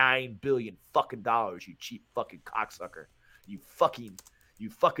got $9 billion fucking dollars, you cheap fucking cocksucker. You fucking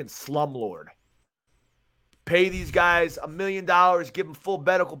slumlord. Pay these guys $1 million, give them full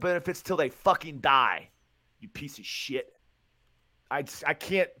medical benefits till they fucking die. You piece of shit. I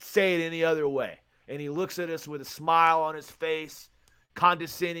can't say it any other way. And he looks at us with a smile on his face,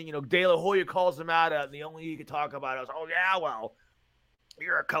 condescending. You know, De La Hoya calls him out, and the only he could talk about is, oh, yeah, well,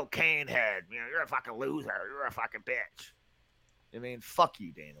 you're a cocaine head. You know, you're a fucking loser. You're a fucking bitch. I mean, fuck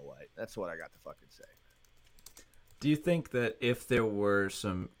you, Dana White. That's what I got to fucking say. Do you think that if there were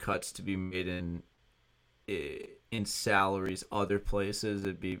some cuts to be made in salaries other places,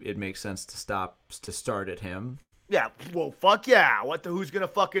 it'd make sense to start at him? Yeah, well, fuck yeah. Who's gonna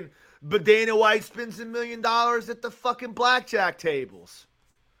fucking? But Dana White spends $1 million at the fucking blackjack tables.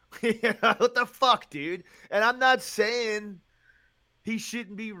 Yeah, what the fuck, dude? And I'm not saying he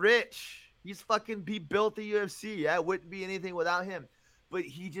shouldn't be rich. He built the UFC. Yeah, it wouldn't be anything without him. But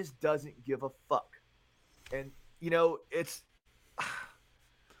he just doesn't give a fuck. And you know,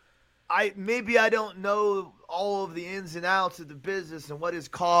 maybe I don't know all of the ins and outs of the business and what his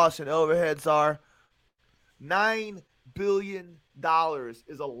costs and overheads are. $9 billion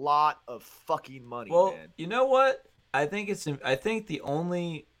is a lot of fucking money, well, man. You know what? I think one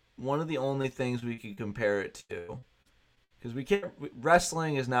of the only things we could compare it to, because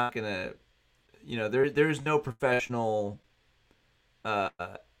wrestling is not gonna, you know, there's no professional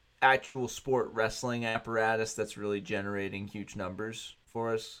actual sport wrestling apparatus that's really generating huge numbers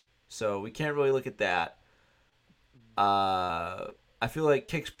for us. So we can't really look at that. I feel like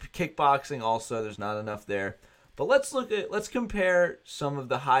kickboxing also, there's not enough there. But let's compare some of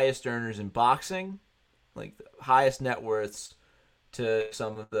the highest earners in boxing, like the highest net worths, to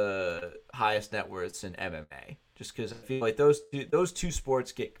some of the highest net worths in MMA. Just because I feel like those two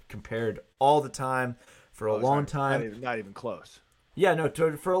sports get compared all the time for a long time. Not even close. Yeah, no,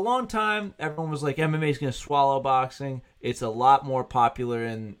 for a long time, everyone was like, MMA is going to swallow boxing. It's a lot more popular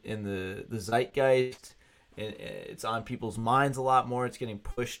in the zeitgeist. It's on people's minds a lot more. It's getting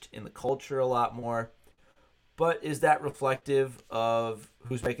pushed in the culture a lot more. But is that reflective of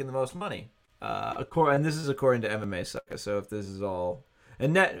who's making the most money? And this is according to MMA SIK. So if this is all...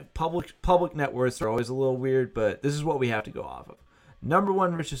 And public net worths are always a little weird, but this is what we have to go off of. Number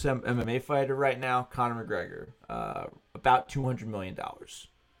one richest MMA fighter right now, Conor McGregor. About $200 million.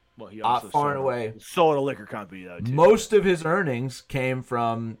 Well, he also far and away sold a liquor company, though, too. Most of his earnings came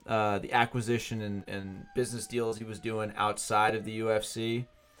from the acquisition and business deals he was doing outside of the UFC.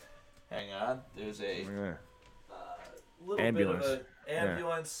 Hang on. There's a little ambulance. bit of an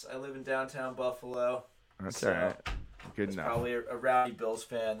ambulance. Yeah. I live in downtown Buffalo. That's all right. Good enough. Probably a rowdy Bills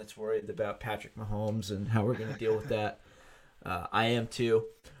fan that's worried about Patrick Mahomes and how we're going to deal with that. I am too.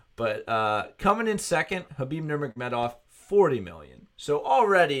 But coming in second, Khabib Nurmagomedov, $40 million. So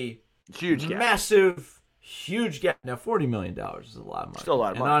already huge gap. Massive, huge gap. Now $40 million is a lot of money. Still a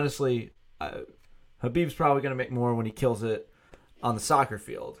lot of money. And honestly, Khabib's probably going to make more when he kills it on the soccer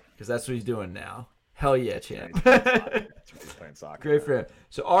field because that's what he's doing now. Hell yeah, champ. He's playing soccer. Great for him.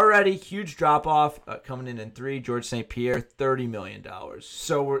 So already huge drop off coming in 3. George St. Pierre, $30 million.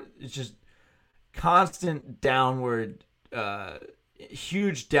 So it's just constant downward,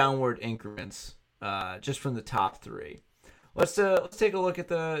 huge downward increments just from the top 3. Let's take a look at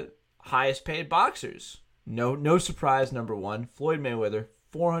the highest paid boxers. No surprise, number 1, Floyd Mayweather,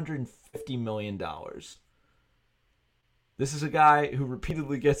 $450 million. This is a guy who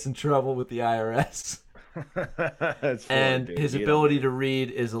repeatedly gets in trouble with the IRS. And his ability to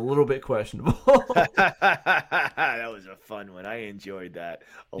read is a little bit questionable. That was a fun one. I enjoyed that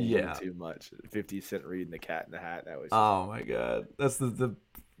a little too much. 50 Cent reading The Cat in the Hat. That was. Oh my god, that's the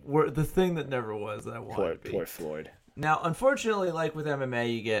thing that never was that I wanted to be. Poor Floyd. Now, unfortunately, like with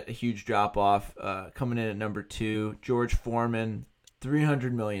MMA, you get a huge drop off. Coming in at number 2, George Foreman,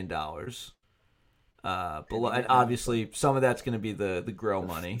 $300 million. And obviously, some of that's going to be the grill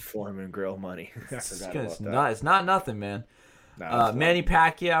money. Foreman grill money. It's not nothing, man. Manny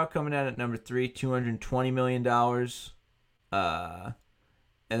Pacquiao coming in at number 3, $220 million.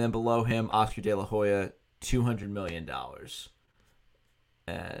 And then below him, Oscar De La Hoya, $200 million.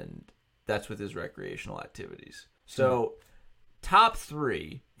 And that's with his recreational activities. So top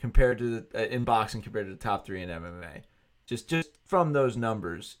 3 compared to in boxing compared to the top 3 in MMA. Just from those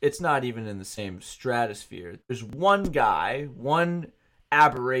numbers, it's not even in the same stratosphere. There's one guy, one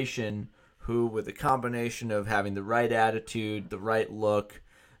aberration who, with a combination of having the right attitude, the right look,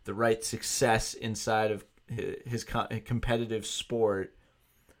 the right success inside of his competitive sport,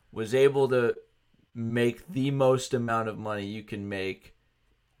 was able to make the most amount of money you can make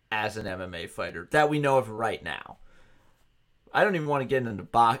as an MMA fighter that we know of right now. I don't even want to get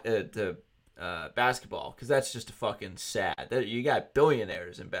into basketball because that's just a fucking sad. You got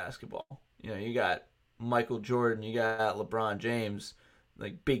billionaires in basketball. You got Michael Jordan, you got LeBron James,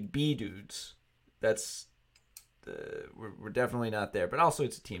 like big B dudes. That's we're definitely not there. But also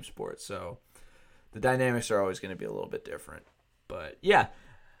it's a team sport, so the dynamics are always going to be a little bit different. But yeah,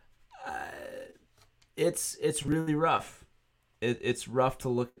 it's really rough. It's rough to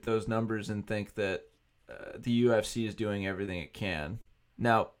look at those numbers and think that the UFC is doing everything it can.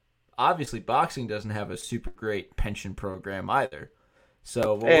 Now, obviously, boxing doesn't have a super great pension program either.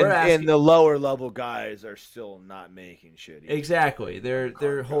 So and the lower level guys are still not making shit. Exactly,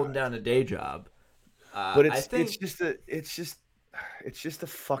 they're holding down a day job. But it's just a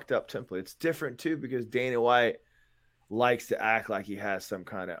fucked up template. It's different too because Dana White likes to act like he has some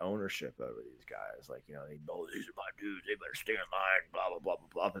kind of ownership over these guys. Like, these are my dudes. They better stay in line, blah, blah, blah, blah,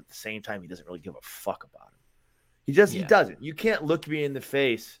 blah. But at the same time, he doesn't really give a fuck about them. He doesn't. You can't look me in the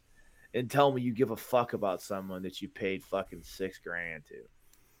face and tell me you give a fuck about someone that you paid fucking $6,000 to,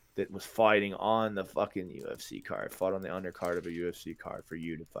 that was fighting on the fucking UFC card, fought on the undercard of a UFC card for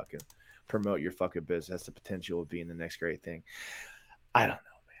you to fucking promote your fucking business. That's the potential of being the next great thing. I don't know.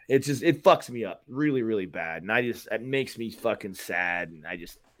 It fucks me up really, really bad. And it makes me fucking sad. And I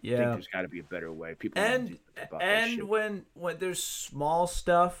just think there's got to be a better way. People when there's small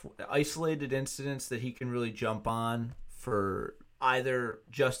stuff, isolated incidents that he can really jump on for either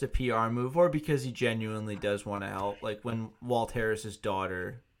just a PR move or because he genuinely does want to help. Like when Walt Harris's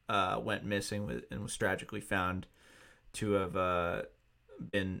daughter went missing and was tragically found to have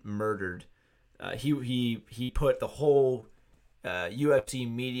been murdered. He put the whole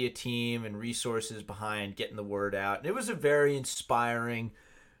UFC media team and resources behind getting the word out. And it was a very inspiring,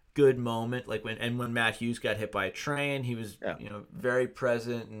 good moment. Like when Matt Hughes got hit by a train, he was very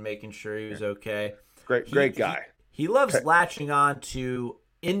present and making sure he was okay. Great guy. He loves latching on to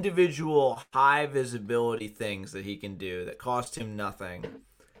individual high visibility things that he can do that cost him nothing,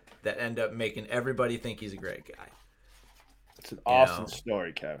 that end up making everybody think he's a great guy. It's an awesome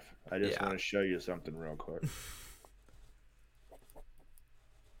story, Kev. I just want to show you something real quick.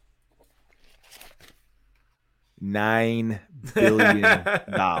 $9 billion.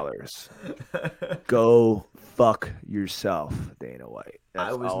 Go fuck yourself, Dana White.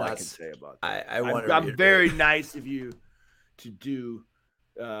 That's all I can say about that. I'm very nice of you to do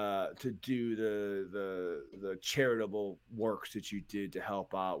the charitable works that you did to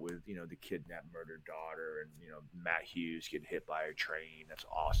help out with the kidnapped, murdered daughter, and Matt Hughes getting hit by a train. That's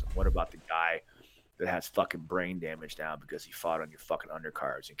awesome. What about the guy that has fucking brain damage now because he fought on your fucking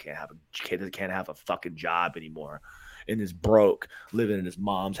undercards and can't have a fucking job anymore, and is broke, living in his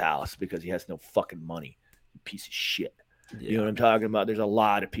mom's house because he has no fucking money? You piece of shit. You know what I'm talking about? There's a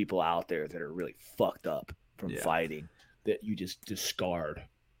lot of people out there that are really fucked up from fighting that you just discard.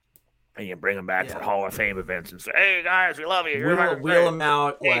 And you bring them back for Hall of Fame events and say, "Hey guys, we love you." Wheel them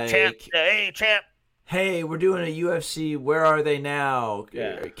out. Hey champ. Hey champ. Hey, we're doing a UFC. Where are they now?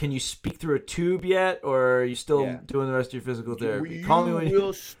 Yeah. Can you speak through a tube yet, or are you still doing the rest of your physical therapy? Call me when you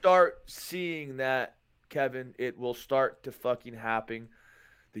will start seeing that, Kevin. It will start to fucking happen.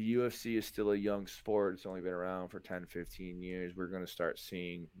 The UFC is still a young sport. It's only been around for 10, 15 years. We're going to start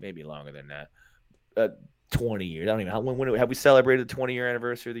seeing, maybe longer than that, 20 years. I don't even know. When have we celebrated the 20-year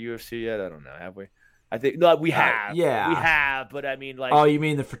anniversary of the UFC yet? I don't know. Have we? I think no, we have. We have. But I mean, like, oh, you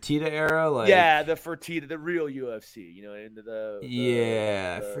mean the Fertitta era? Like, yeah, the Fertitta, the real UFC. Into the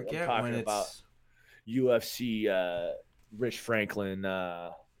I forget I'm when talking it's about UFC. Rich Franklin.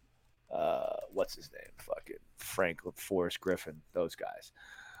 What's his name? Fucking Franklin, Forrest Griffin. Those guys.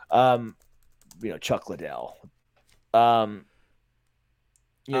 Chuck Liddell.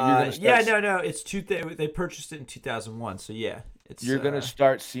 It's they purchased it in 2001. So yeah. You're going to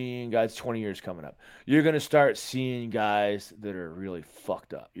start seeing guys 20 years coming up. You're going to start seeing guys that are really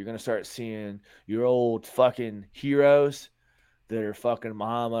fucked up. You're going to start seeing your old fucking heroes that are fucking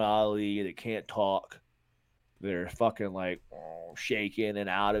Muhammad Ali that can't talk, they're fucking like shaking and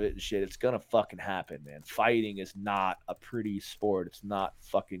out of it and shit. It's gonna fucking happen, man. Fighting is not a pretty sport. It's not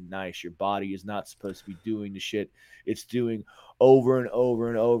fucking nice. Your body is not supposed to be doing the shit it's doing over and over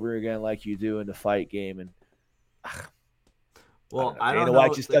and over again like you do in the fight game. And well, I don't know. Dana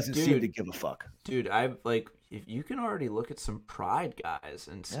White just doesn't seem to give a fuck. Dude, I like if you can already look at some Pride guys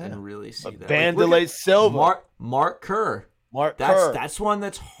and really see that. Vanderlei Silva, Mark Kerr. That's one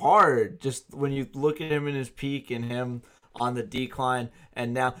that's hard. Just when you look at him in his peak and him on the decline,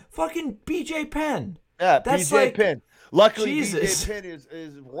 and now fucking BJ Penn. Yeah, that's BJ like, Penn. Luckily, Jesus. BJ Penn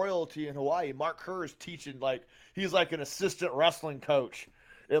is royalty in Hawaii. Mark Kerr is teaching like he's like an assistant wrestling coach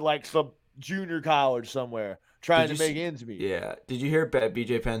at like some junior college somewhere, trying to make ends meet. Yeah. Did you hear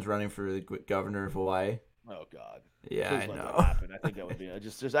BJ Penn's running for the governor of Hawaii? Oh God. Yeah, please I know. I think that would be.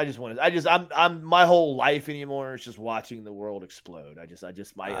 I'm my whole life anymore is just watching the world explode. It's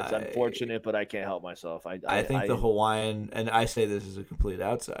unfortunate, but I can't help myself. I think the Hawaiian, and I say this as a complete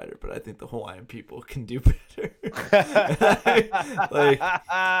outsider, but I think the Hawaiian people can do better.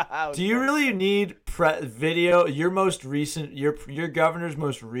 Do you really need video? Your most recent, your governor's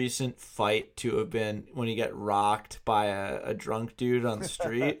most recent fight to have been when he got rocked by a drunk dude on the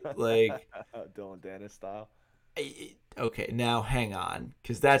street, like Dylan Dennis style. Okay, now hang on,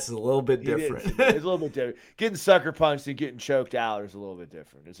 because that's a little bit different. It's a little bit different. Getting sucker punched and getting choked out is a little bit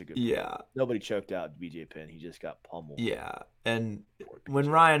different. It's a good point. Nobody choked out BJ Penn. He just got pummeled. Yeah, and when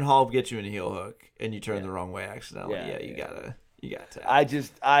Ryan Hall gets you in a heel hook and you turn the wrong way accidentally, you gotta.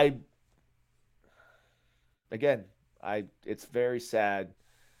 It's very sad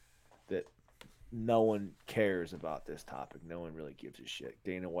that no one cares about this topic. No one really gives a shit.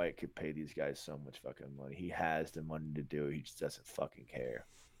 Dana White could pay these guys so much fucking money. He has the money to do it. He just doesn't fucking care.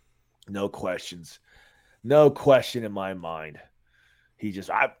 No questions. No question in my mind. He just,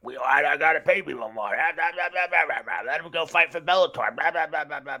 I got to pay people more. Let him go fight for Bellator.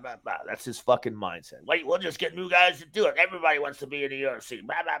 That's his fucking mindset. Wait, we'll just get new guys to do it. Everybody wants to be in the UFC.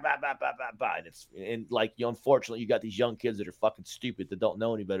 And unfortunately, you got these young kids that are fucking stupid that don't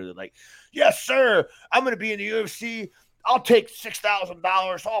know any better. They're like, yes, sir, I'm going to be in the UFC. I'll take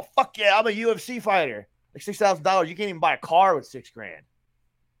 $6,000. Oh, fuck yeah, I'm a UFC fighter. Like $6,000, you can't even buy a car with $6,000.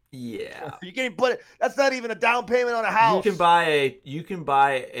 Yeah, you can't put it. That's not even a down payment on a house. You can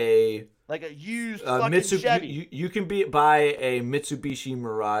buy a like a used fucking Chevy. You can buy a Mitsubishi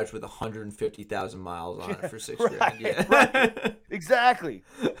Mirage with 150,000 miles on it for $6,000. Yeah. Right. Exactly.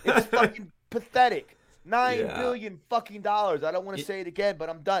 It's fucking pathetic. $9 billion fucking dollars. I don't want to say it again, but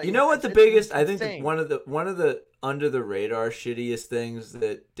I'm done. You know what the biggest? I think one of the under the radar shittiest things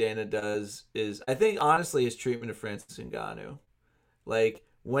that Dana does is, I think, honestly, his treatment of Francis Ngannou. Like,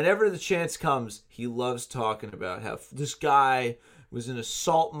 whenever the chance comes, he loves talking about how this guy was in a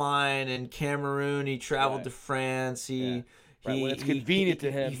salt mine in Cameroon. He traveled to France. When it's convenient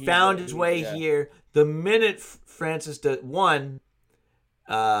to him, he found his way here. The minute Francis does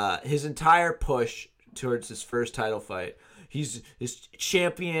his entire push towards his first title fight, he's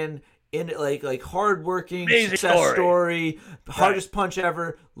champion in it, like hardworking success story, hardest punch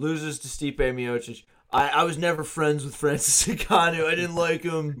ever, loses to Stipe Miocic. I was never friends with Francis Ngannou. I didn't like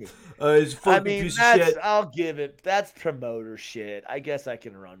him. He's a fucking piece of shit. I'll give it. That's promoter shit. I guess I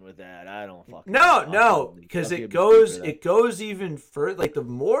can run with that. I don't fucking. No, because it goes even further. Like, the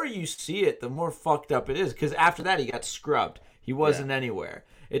more you see it, the more fucked up it is. Because after that, he got scrubbed. He wasn't anywhere.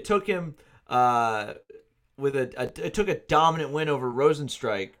 It took him it took a dominant win over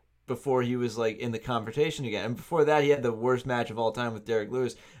Rosenstrike before he was like in the conversation again. And before that, he had the worst match of all time with Derek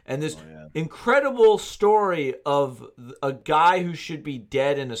Lewis. And this incredible story of a guy who should be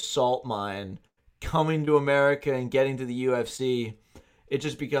dead in a salt mine coming to America and getting to the UFC. It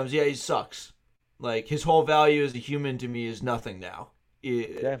just becomes, he sucks. Like, his whole value as a human to me is nothing now.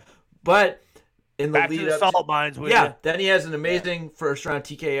 But in the back lead to the up, salt mines. Then he has an amazing first round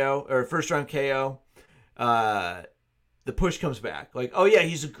KO. The push comes back. Like, oh yeah,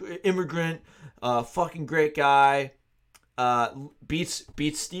 he's an immigrant, fucking great guy. Beats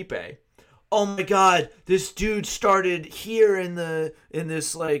Stipe. Oh my god, this dude started here in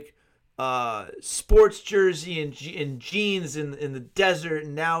this like sports jersey and jeans in the desert,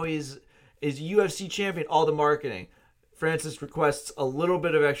 and now he's UFC champion. All the marketing. Francis requests a little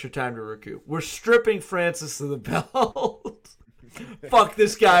bit of extra time to recoup. We're stripping Francis of the belt. Fuck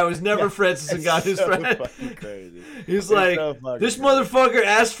this guy. I was never Francis Ngannou's friend. Crazy. He's like, this motherfucker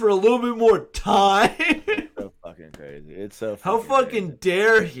asked for a little bit more time. So fucking crazy. It's so fucking How fucking crazy.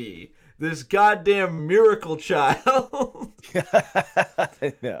 dare he? this goddamn miracle child.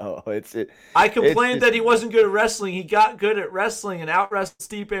 No, I complained it's that he wasn't good at wrestling. He got good at wrestling and out-wrestled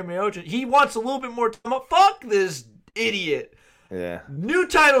Stipe Miocic. He wants a little bit more time. Fuck this idiot. yeah. New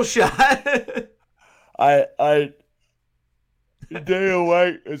title shot. Dana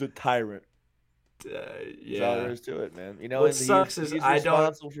White is a tyrant. That's all there Yeah. is to it, man. What And sucks is he's I don't.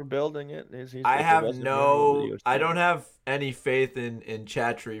 responsible for building it. He's I the have resident member of the no. I UFC. don't have any faith in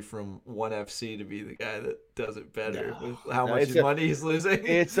Chatry from ONE FC to be the guy that does it better with how much money he's losing.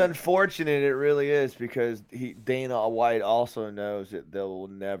 It's unfortunate, it really is, because Dana White also knows that there will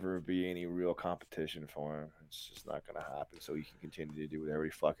never be any real competition for him. It's just not going to happen. So he can continue to do whatever he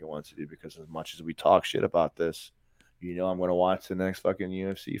fucking wants to do. Because as much as we talk shit about this, I'm going to watch the next fucking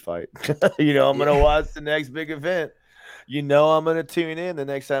UFC fight. I'm going to watch the next big event. I'm going to tune in the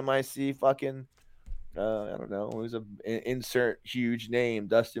next time I see fucking, I don't know, who's insert huge name,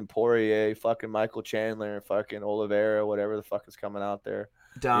 Dustin Poirier, fucking Michael Chandler, fucking Oliveira, whatever the fuck is coming out there.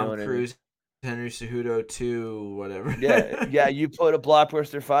 Dom Cruz, Henry Cejudo 2, whatever. Yeah, you put a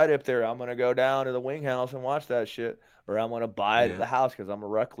blockbuster fight up there, I'm going to go down to the wing house and watch that shit. Or I'm going to buy it at the house because I'm a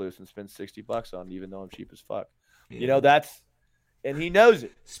recluse and spend $60 on it, even though I'm cheap as fuck. Yeah. And he knows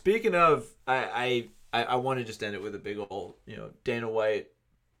it. Speaking of, I want to just end it with a big old, Dana White,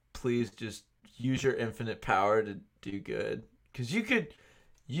 please just use your infinite power to do good. Because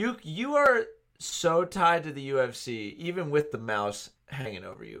you are so tied to the UFC, even with the mouse hanging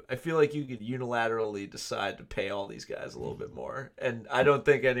over you. I feel like you could unilaterally decide to pay all these guys a little bit more. And I don't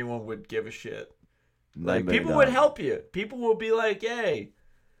think anyone would give a shit. Like, people would help you. People will be like, hey.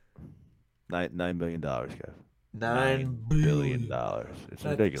 $9 million, Kev. $9 billion. It's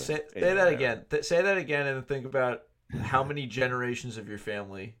ridiculous. Say that again. Say that again, and think about how many generations of your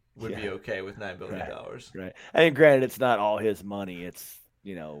family would be okay with $9 billion. Right. And granted, it's not all his money. It's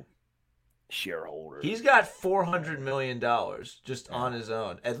shareholders. He's got $400 million just on his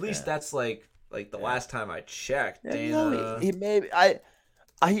own. At least that's like the last time I checked. Dana. He maybe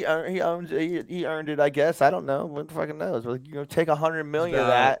he earned it. I guess I don't know. What fucking knows? But take $100 million of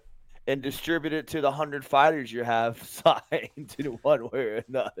that and distribute it to the 100 fighters you have signed to one way or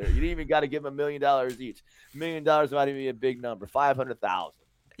another. You didn't even got to give them $1 million each. $1 million might even be a big number. 500,000.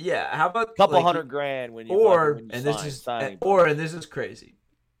 Yeah, how about a couple $100,000 when you this is crazy.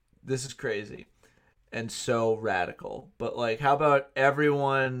 This is crazy and so radical. But how about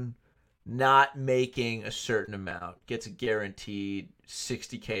everyone not making a certain amount gets a guaranteed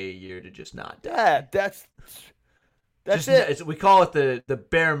 $60K a year to just not die? Yeah, that's it. We call it the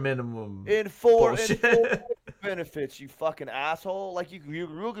bare minimum. In four benefits, you fucking asshole. Like you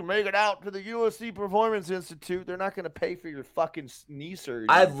can make it out to the UFC Performance Institute. They're not going to pay for your fucking knee surgery.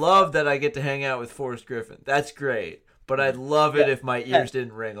 I love that I get to hang out with Forrest Griffin. That's great. But I'd love it if my ears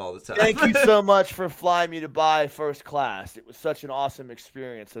didn't ring all the time. Thank you so much for flying me to Dubai first class. It was such an awesome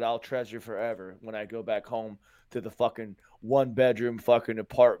experience that I'll treasure forever when I go back home to the fucking one-bedroom fucking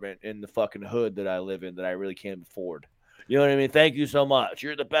apartment in the fucking hood that I live in that I really can't afford. You know what I mean? Thank you so much.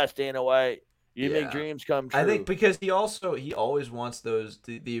 You're the best, Dana White. You make dreams come true. I think because he always wants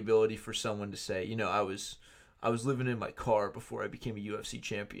the ability for someone to say, I was living in my car before I became a UFC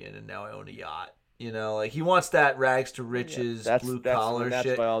champion, and now I own a yacht. He wants that rags to riches, blue collar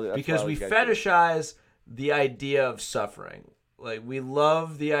shit. Because we fetishize the idea of suffering. Like, we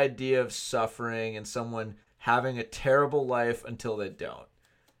love the idea of suffering and someone having a terrible life until they don't.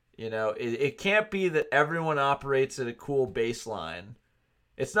 It can't be that everyone operates at a cool baseline.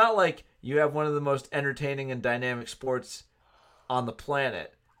 It's not like you have one of the most entertaining and dynamic sports on the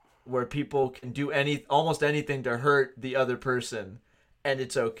planet where people can do almost anything to hurt the other person and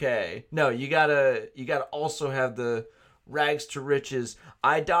it's okay. No, you gotta also have the rags to riches.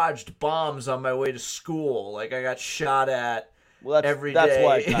 I dodged bombs on my way to school. Like, I got shot at every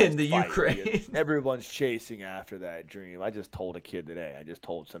day in the Ukraine. Everyone's chasing after that dream. I just told a kid today. I just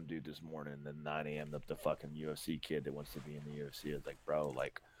told some dude this morning at 9 a.m. the fucking UFC kid that wants to be in the UFC. I was like, bro,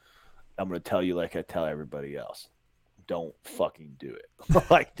 I'm going to tell you like I tell everybody else. Don't fucking do it.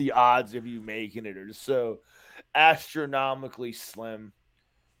 Like, the odds of you making it are just so astronomically slim.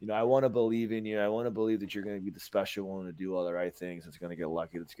 I want to believe in you. I want to believe that you're going to be the special one to do all the right things. That's going to get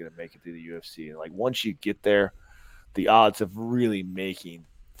lucky. That's going to make it through the UFC. And once you get there, the odds of really making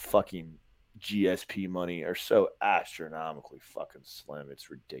fucking GSP money are so astronomically fucking slim. It's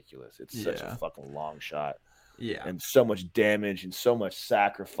ridiculous. It's such a fucking long shot. Yeah. And so much damage and so much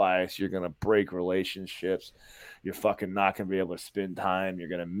sacrifice. You're going to break relationships. You're fucking not going to be able to spend time. You're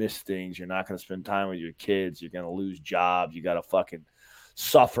going to miss things. You're not going to spend time with your kids. You're going to lose jobs. You got to fucking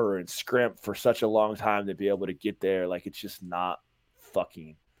suffer and scrimp for such a long time to be able to get there. Like, it's just not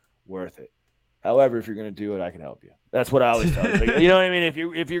fucking worth it. However, if you're going to do it, I can help you. That's what I always tell you. You know what I mean? If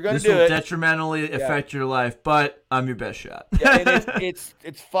you're going to do it, this will detrimentally affect your life, but I'm your best shot. Yeah, and it's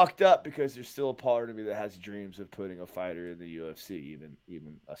fucked up because there's still a part of me that has dreams of putting a fighter in the UFC,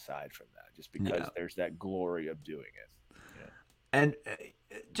 even aside from that, just because there's that glory of doing it. Yeah. And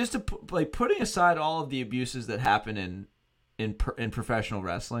just to putting aside all of the abuses that happen in professional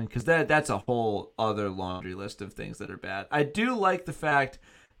wrestling, because that's a whole other laundry list of things that are bad. I do like the fact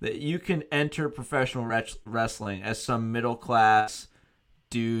that you can enter professional wrestling as some middle class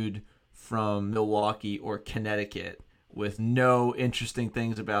dude from Milwaukee or Connecticut with no interesting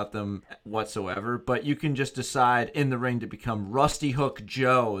things about them whatsoever, but you can just decide in the ring to become Rusty Hook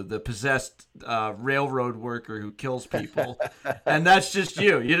Joe, the possessed railroad worker who kills people, and that's just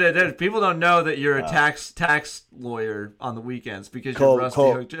you. People don't know that you're a tax lawyer on the weekends because you're Rusty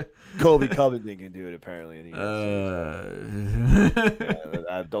Hook Joe. Colby Covington can do it apparently.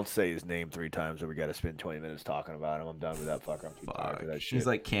 Don't say his name 3 times, or we got to spend 20 minutes talking about him. I'm done with that fucker. I'm too tired for that shit. He's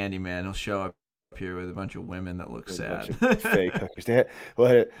like Candyman. He'll show up here with a bunch of women that look sad. Fake hookers.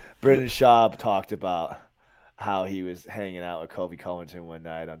 Brendan Schaub talked about how he was hanging out with Colby Covington one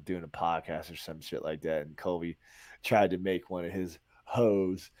night on doing a podcast or some shit like that, and Colby tried to make one of his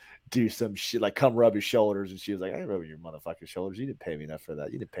hoes do some shit like come rub your shoulders, and she was like, I ain't rubbing your motherfucking shoulders. You didn't pay me enough for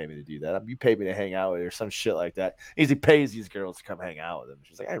that. You didn't pay me to do that. You paid me to hang out with her, some shit like that. He pays these girls to come hang out with him.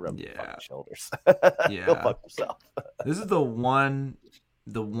 She's like, I ain't rubbing your fucking shoulders. Go fuck yourself. This is the one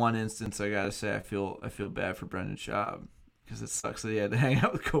instance I gotta say I feel bad for Brendan Schaub, because it sucks that he had to hang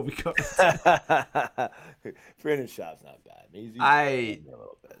out with Colby Covington. Brendan Schaub's not bad. He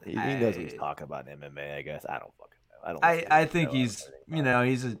knows what he's talking about in MMA, I guess. I don't fucking know. I think he's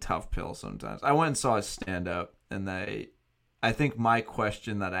he's a tough pill sometimes. I went and saw his stand up, and I think my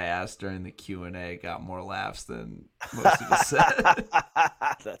question that I asked during the Q&A got more laughs than most of us said.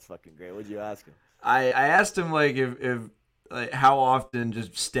 That's fucking great. What'd you ask him? I asked him if how often,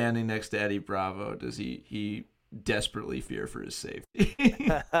 just standing next to Eddie Bravo, does he desperately fear for his safety?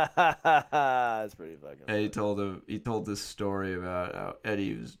 That's pretty fucking funny. He told this story about how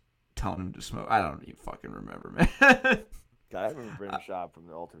Eddie was telling him to smoke. I don't even fucking remember, man. God, I remember Brendan Schaub from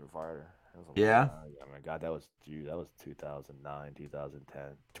The Ultimate Fighter. Yeah? Oh my God, that was 2009, 2010,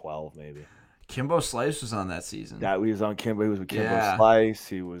 12 maybe. Kimbo Slice was on that season. He was on Kimbo. He was with Kimbo Slice.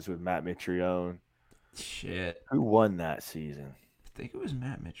 He was with Matt Mitrione. Shit. Who won that season? I think it was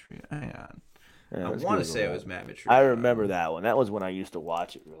Matt Mitrione. Hang on. Yeah, I want to say it was Matt Mitrione. I remember that one. That was when I used to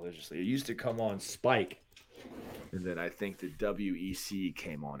watch it religiously. It used to come on Spike, and then I think the WEC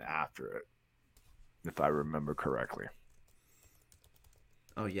came on after it, if I remember correctly.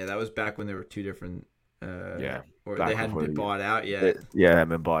 Oh yeah, that was back when there were 2 different. Or they hadn't been bought out yet. Hadn't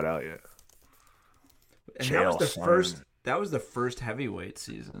been bought out yet. And that was the first. That was the first heavyweight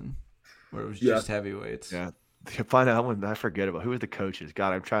season, where it was just heavyweights. Yeah. Find out when I forget about who was the coaches.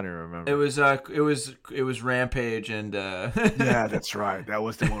 God, I'm trying to remember. It was Rampage and yeah, that's right. That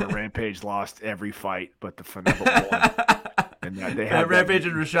was the one where Rampage lost every fight but the finale one. And they had Rampage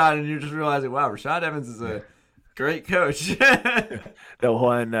and Rashad, and you're just realizing, wow, Rashad Evans is a great coach. the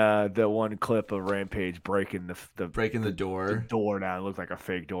one clip of Rampage breaking the door. The door down, it looked like a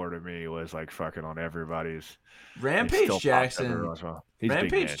fake door to me. It was like fucking on everybody's. Rampage Jackson.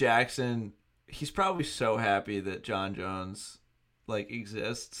 He's probably so happy that John Jones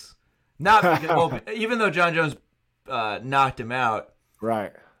exists. Not because, even though John Jones knocked him out.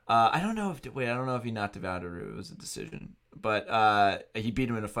 Right. I don't know if he knocked him out or it was a decision, but he beat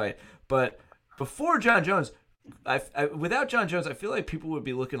him in a fight. But before John Jones, without John Jones, I feel like people would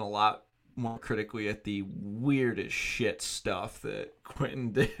be looking a lot more critically at the weirdest shit stuff that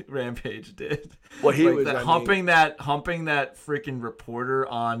Quentin Rampage did. Well, he was humping that freaking reporter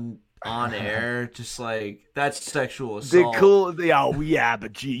on air, just that's sexual assault.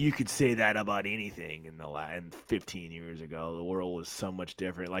 But gee, you could say that about anything in 15 years ago. The world was so much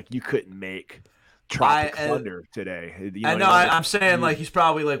different. Like, you couldn't make Tropic Thunder today. I know. I'm saying he's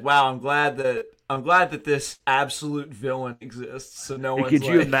probably wow. I'm glad that this absolute villain exists. So no one's. Could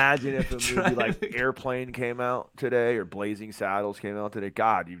you imagine if a movie like Airplane came out today or Blazing Saddles came out today?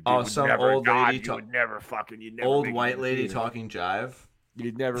 God, old white lady talking jive.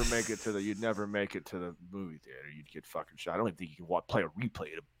 You'd never make it to the movie theater. You'd get fucking shot. I don't even think you can play a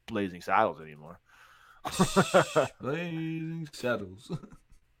replay of Blazing Saddles anymore. Blazing Saddles.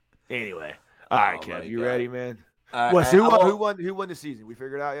 Anyway, all right, Kev, you ready, man? Who won the season? We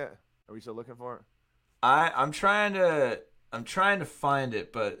figured it out yet? Are we still looking for it? I'm trying to find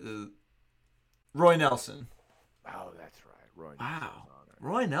it, but Roy Nelson. Oh, that's right, Roy. Wow,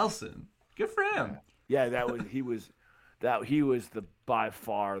 Roy Nelson. Good for him. Yeah, that was he was. that he was by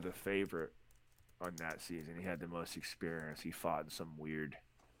far the favorite on that season. He had the most experience. He fought in some weird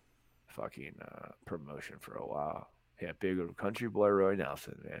fucking promotion for a while. Yeah, big country boy Roy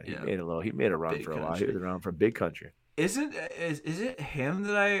Nelson, man. He made a run Big for a while. country. He was around for big country. Is it him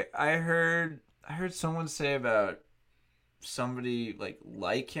that I heard someone say about somebody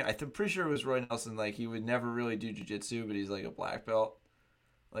like him? I'm pretty sure it was Roy Nelson. Like, he would never really do jiu-jitsu, but he's like a black belt.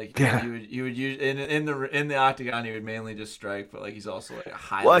 Like, Yeah. he would use in the octagon, he would mainly just strike, but like he's also like a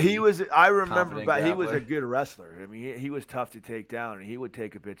high. Well, he was. I remember, but he was grappler. a good wrestler. I mean, he was tough to take down, and he would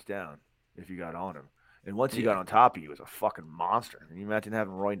take a bitch down if you got on him. And once he got on top of you, he was a fucking monster. Can you imagine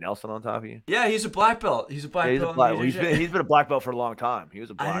having Roy Nelson on top of you? Yeah, he's a black belt. He's a black belt. He's been a black belt for a long time. He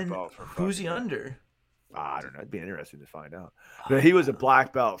was a black belt for. Who's he under? I don't know. It'd be interesting to find out. But he was a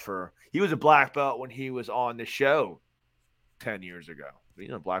black belt when he was on the show 10 years ago. He's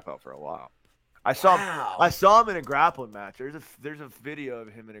been a black belt for a while. I saw him in a grappling match. There's a video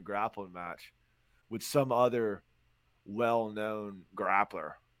of him in a grappling match with some other well-known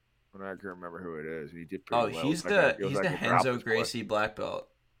grappler. And I can't remember who it is. And he did pretty well. He's the Henzo Gracie black belt.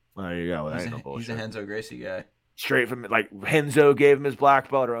 There you go. He's a Henzo Gracie guy. Straight from Henzo gave him his black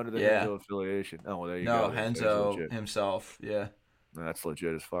belt or under the Henzo affiliation. Oh, well, there you go. No, Henzo himself. Yeah. That's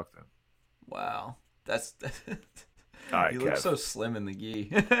legit as fuck then. Wow. That's. All right, you Kev. look so slim in the gi.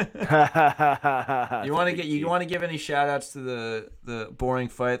 You want to give any shout outs to the boring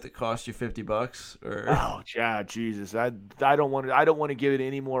fight that cost you $50 or? Oh yeah, Jesus! I don't want to give it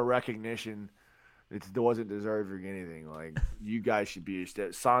any more recognition. It wasn't deserving anything. Like, you guys should be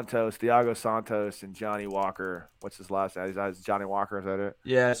Thiago Santos and Johnny Walker. What's his last name? Is that Johnny Walker? Is that it?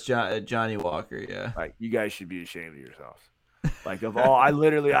 Yeah, it's Johnny Walker. Yeah. Like, you guys should be ashamed of yourselves. Like, of all, I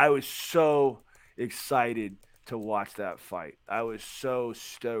was so excited to watch that fight. I was so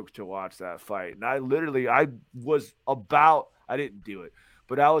stoked to watch that fight. And I didn't do it,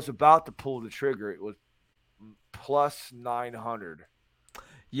 but I was about to pull the trigger. It was plus 900.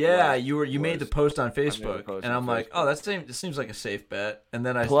 Yeah, you made the post on Facebook, and I'm like, oh, it seems like a safe bet. And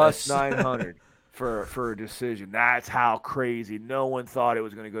then plus 900 for a decision. That's how crazy. No one thought it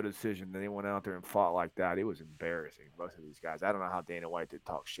was going to go to decision. Then they went out there and fought like that. It was embarrassing. Both of these guys. I don't know how Dana White did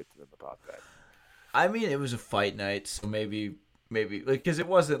talk shit to them about that. I mean, it was a fight night, so maybe because it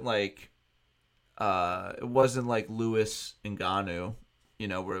wasn't like Lewis Ngannou,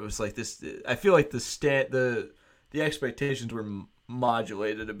 where it was like this. I feel like the expectations were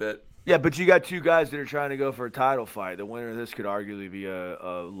modulated a bit. Yeah, but you got two guys that are trying to go for a title fight. The winner of this could arguably be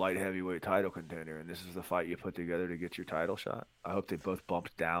a light heavyweight title contender, and this is the fight you put together to get your title shot. I hope they both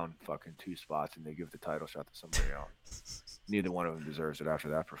bumped down fucking 2 spots and they give the title shot to somebody else. Neither one of them deserves it after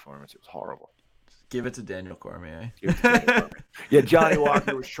that performance. It was horrible. Give it to Daniel Cormier. Yeah, Johnny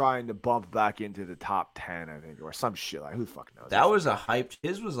Walker was trying to bump back into the top 10, I think, or some shit. Like, who the fuck knows? That was a hype.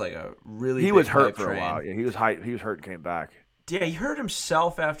 His was like a really. He was hurt for a while. Yeah, he was hype. He was hurt and came back. Yeah, he hurt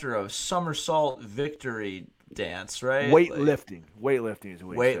himself after a somersault victory dance, right? Weightlifting is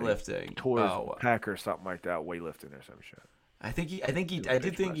weightlifting. Tore his pec or something like that. Weightlifting or some shit. I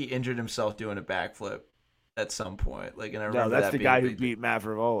did think he injured himself doing a backflip at some point. Like, and I remember that's the guy who beat Matt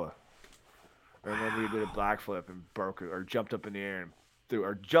Frivola. I remember he did a backflip and broke it, or jumped up in the air and threw,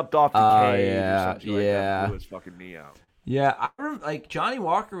 or jumped off the cage or something like that, blew his fucking knee out. Yeah, I remember, Johnny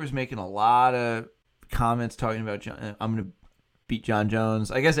Walker was making a lot of comments talking about I'm gonna beat John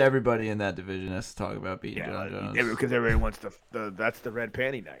Jones. I guess everybody in that division has to talk about beating John Jones because everybody wants that's the red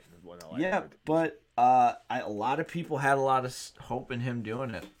panty night. But a lot of people had a lot of hope in him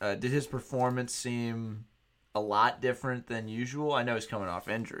doing it. Did his performance seem a lot different than usual? I know he's coming off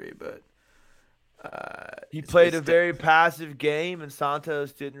injury, but. He played a very passive game, and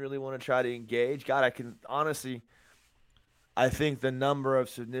Santos didn't really want to try to engage. God, I think the number of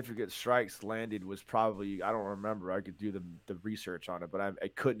significant strikes landed was probably, I don't remember. I could do the research on it, but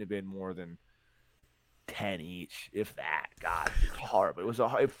it couldn't have been more than 10 each, if that. God, it's horrible.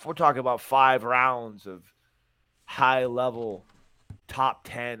 If we're talking about 5 rounds of high-level top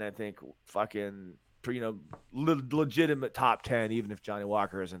 10, I think fucking – legitimate top 10, even if Johnny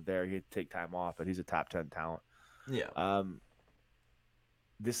Walker isn't there, he'd take time off, but he's a top 10 talent. Yeah.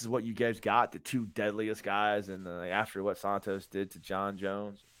 This is what you guys got, the 2 deadliest guys, and after what Santos did to John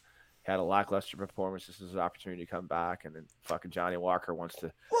Jones, had a lackluster performance. This is his opportunity to come back, and then fucking Johnny Walker wants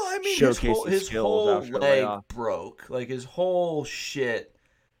to showcase his skills. His whole leg broke. Like, his whole shit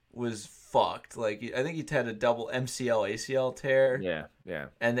was fucked. Like, I think he had a double MCL ACL tear. Yeah.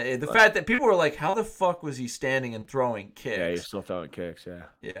 And the fact that people were like, how the fuck was he standing and throwing kicks? Yeah, he's still throwing kicks.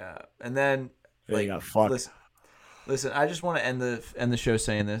 Yeah. And then he got fucked. Listen, I just want to end the show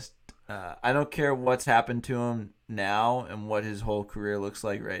saying this. I don't care what's happened to him now and what his whole career looks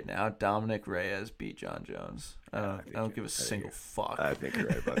like right now. Dominic Reyes beat John Jones. I don't give a single fuck. I think you're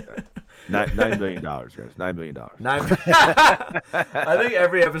right about that. $9 million, guys. $9 million. I think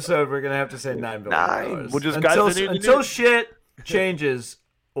every episode we're gonna have to say $9 billion. We'll just until shit changes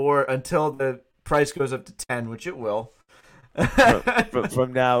or until the price goes up to 10, which it will.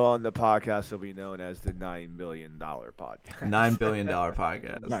 From now on, the podcast will be known as the $9 billion podcast. $9 billion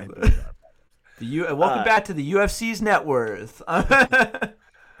podcast. $9 billion. Welcome back to the UFC's net worth.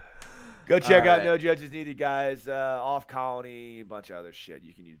 Go check out No Judges Needed, guys. Off Colony, a bunch of other shit.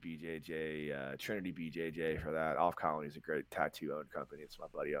 You can use BJJ, Trinity BJJ for that. Off Colony is a great tattoo-owned company. It's my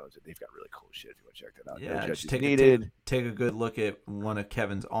buddy owns it. They've got really cool shit if you want to check that out. Yeah, No just Judges take a good look at one of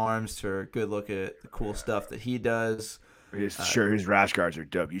Kevin's arms for a good look at the cool stuff that he does. His rash guards are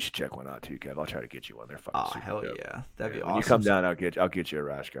dope. You should check one out too, Kev. I'll try to get you one. They're fucking hell dope. Yeah. That'd be awesome. When you come down, I'll get you a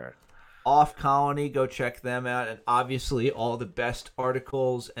rash guard. Off Colony, go check them out. And obviously, all the best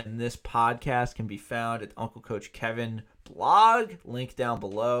articles and this podcast can be found at Uncle Coach Kevin blog. Link down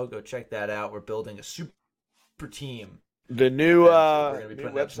below. Go check that out. We're building a super team. The new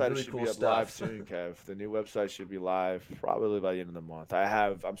website should be up live soon, Kev. The new website should be live probably by the end of the month.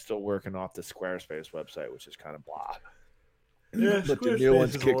 I'm still working off the Squarespace website, which is kind of blah. Yeah, but the new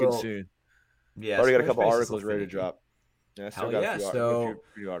one's kicking soon. Yeah, already got a couple articles ready to drop. Yeah, so a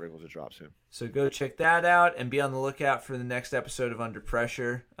few articles to drop soon. So go check that out and be on the lookout for the next episode of Under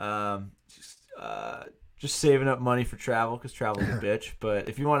Pressure. Just saving up money for travel because travel's a bitch. But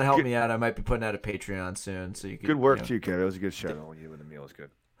if you want to help me out, I might be putting out a Patreon soon. So you can. Good work too, Kev. It was a good show on you, and the meal was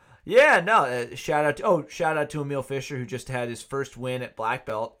good. Yeah, no. Shout out to Emil Fisher who just had his first win at black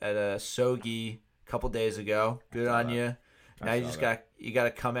belt at a Sogi a couple days ago. Good on you. Now you got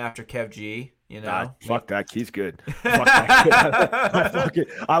to come after Kev G. You know, fuck that. He's good. Fuck that kid.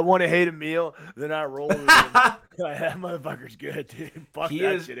 I want to hate a meal, then I roll with him. That motherfucker's good, dude. Fuck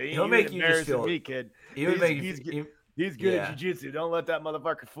that shit. He'll make you just feel me, kid. He's good at jiu-jitsu. Don't let that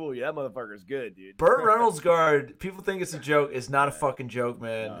motherfucker fool you. That motherfucker's good, dude. Burt Reynolds' guard, people think it's a joke. It's not a fucking joke,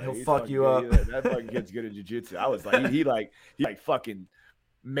 man. He'll fuck you up. That fucking kid's good at jiu-jitsu. I was like, he fucking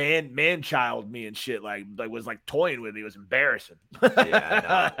man child me and shit, like was like toying with me. It was embarrassing.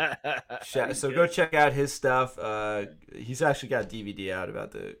 Yeah, no. So go check out his stuff. He's actually got a DVD out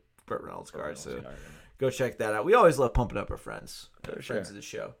about the Burt Reynolds card, so go check that out. We always love pumping up our friends of the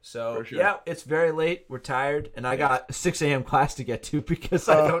show. So yeah, it's very late. We're tired, and I got a 6 a.m. class to get to because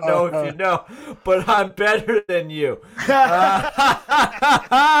I don't know if you know, but I'm better than you.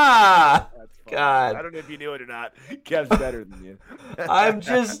 God. I don't know if you knew it or not. Kev's better than you. I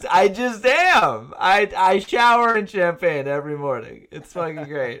just am. I shower in champagne every morning. It's fucking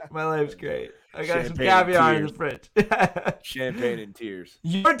great. My life's great. I got some caviar in the fridge. Champagne and tears.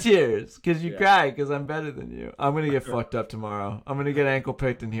 Your tears, because you cry, because I'm better than you. I'm going to get fucked up tomorrow. I'm going to get ankle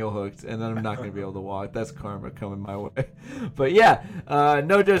picked and heel hooked, and then I'm not going to be able to walk. That's karma coming my way. But yeah,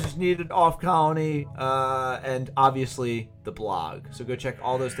 No Judges Needed, Off Colony, and obviously the blog. So go check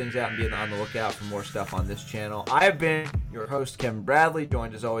all those things out and be on the lookout for more stuff on this channel. I have been your host, Kevin Bradley,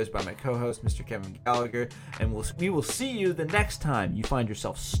 joined as always by my co-host, Mr. Kevin Gallagher, and we will see you the next time you find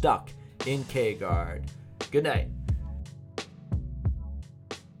yourself stuck in K-Guard. Good night.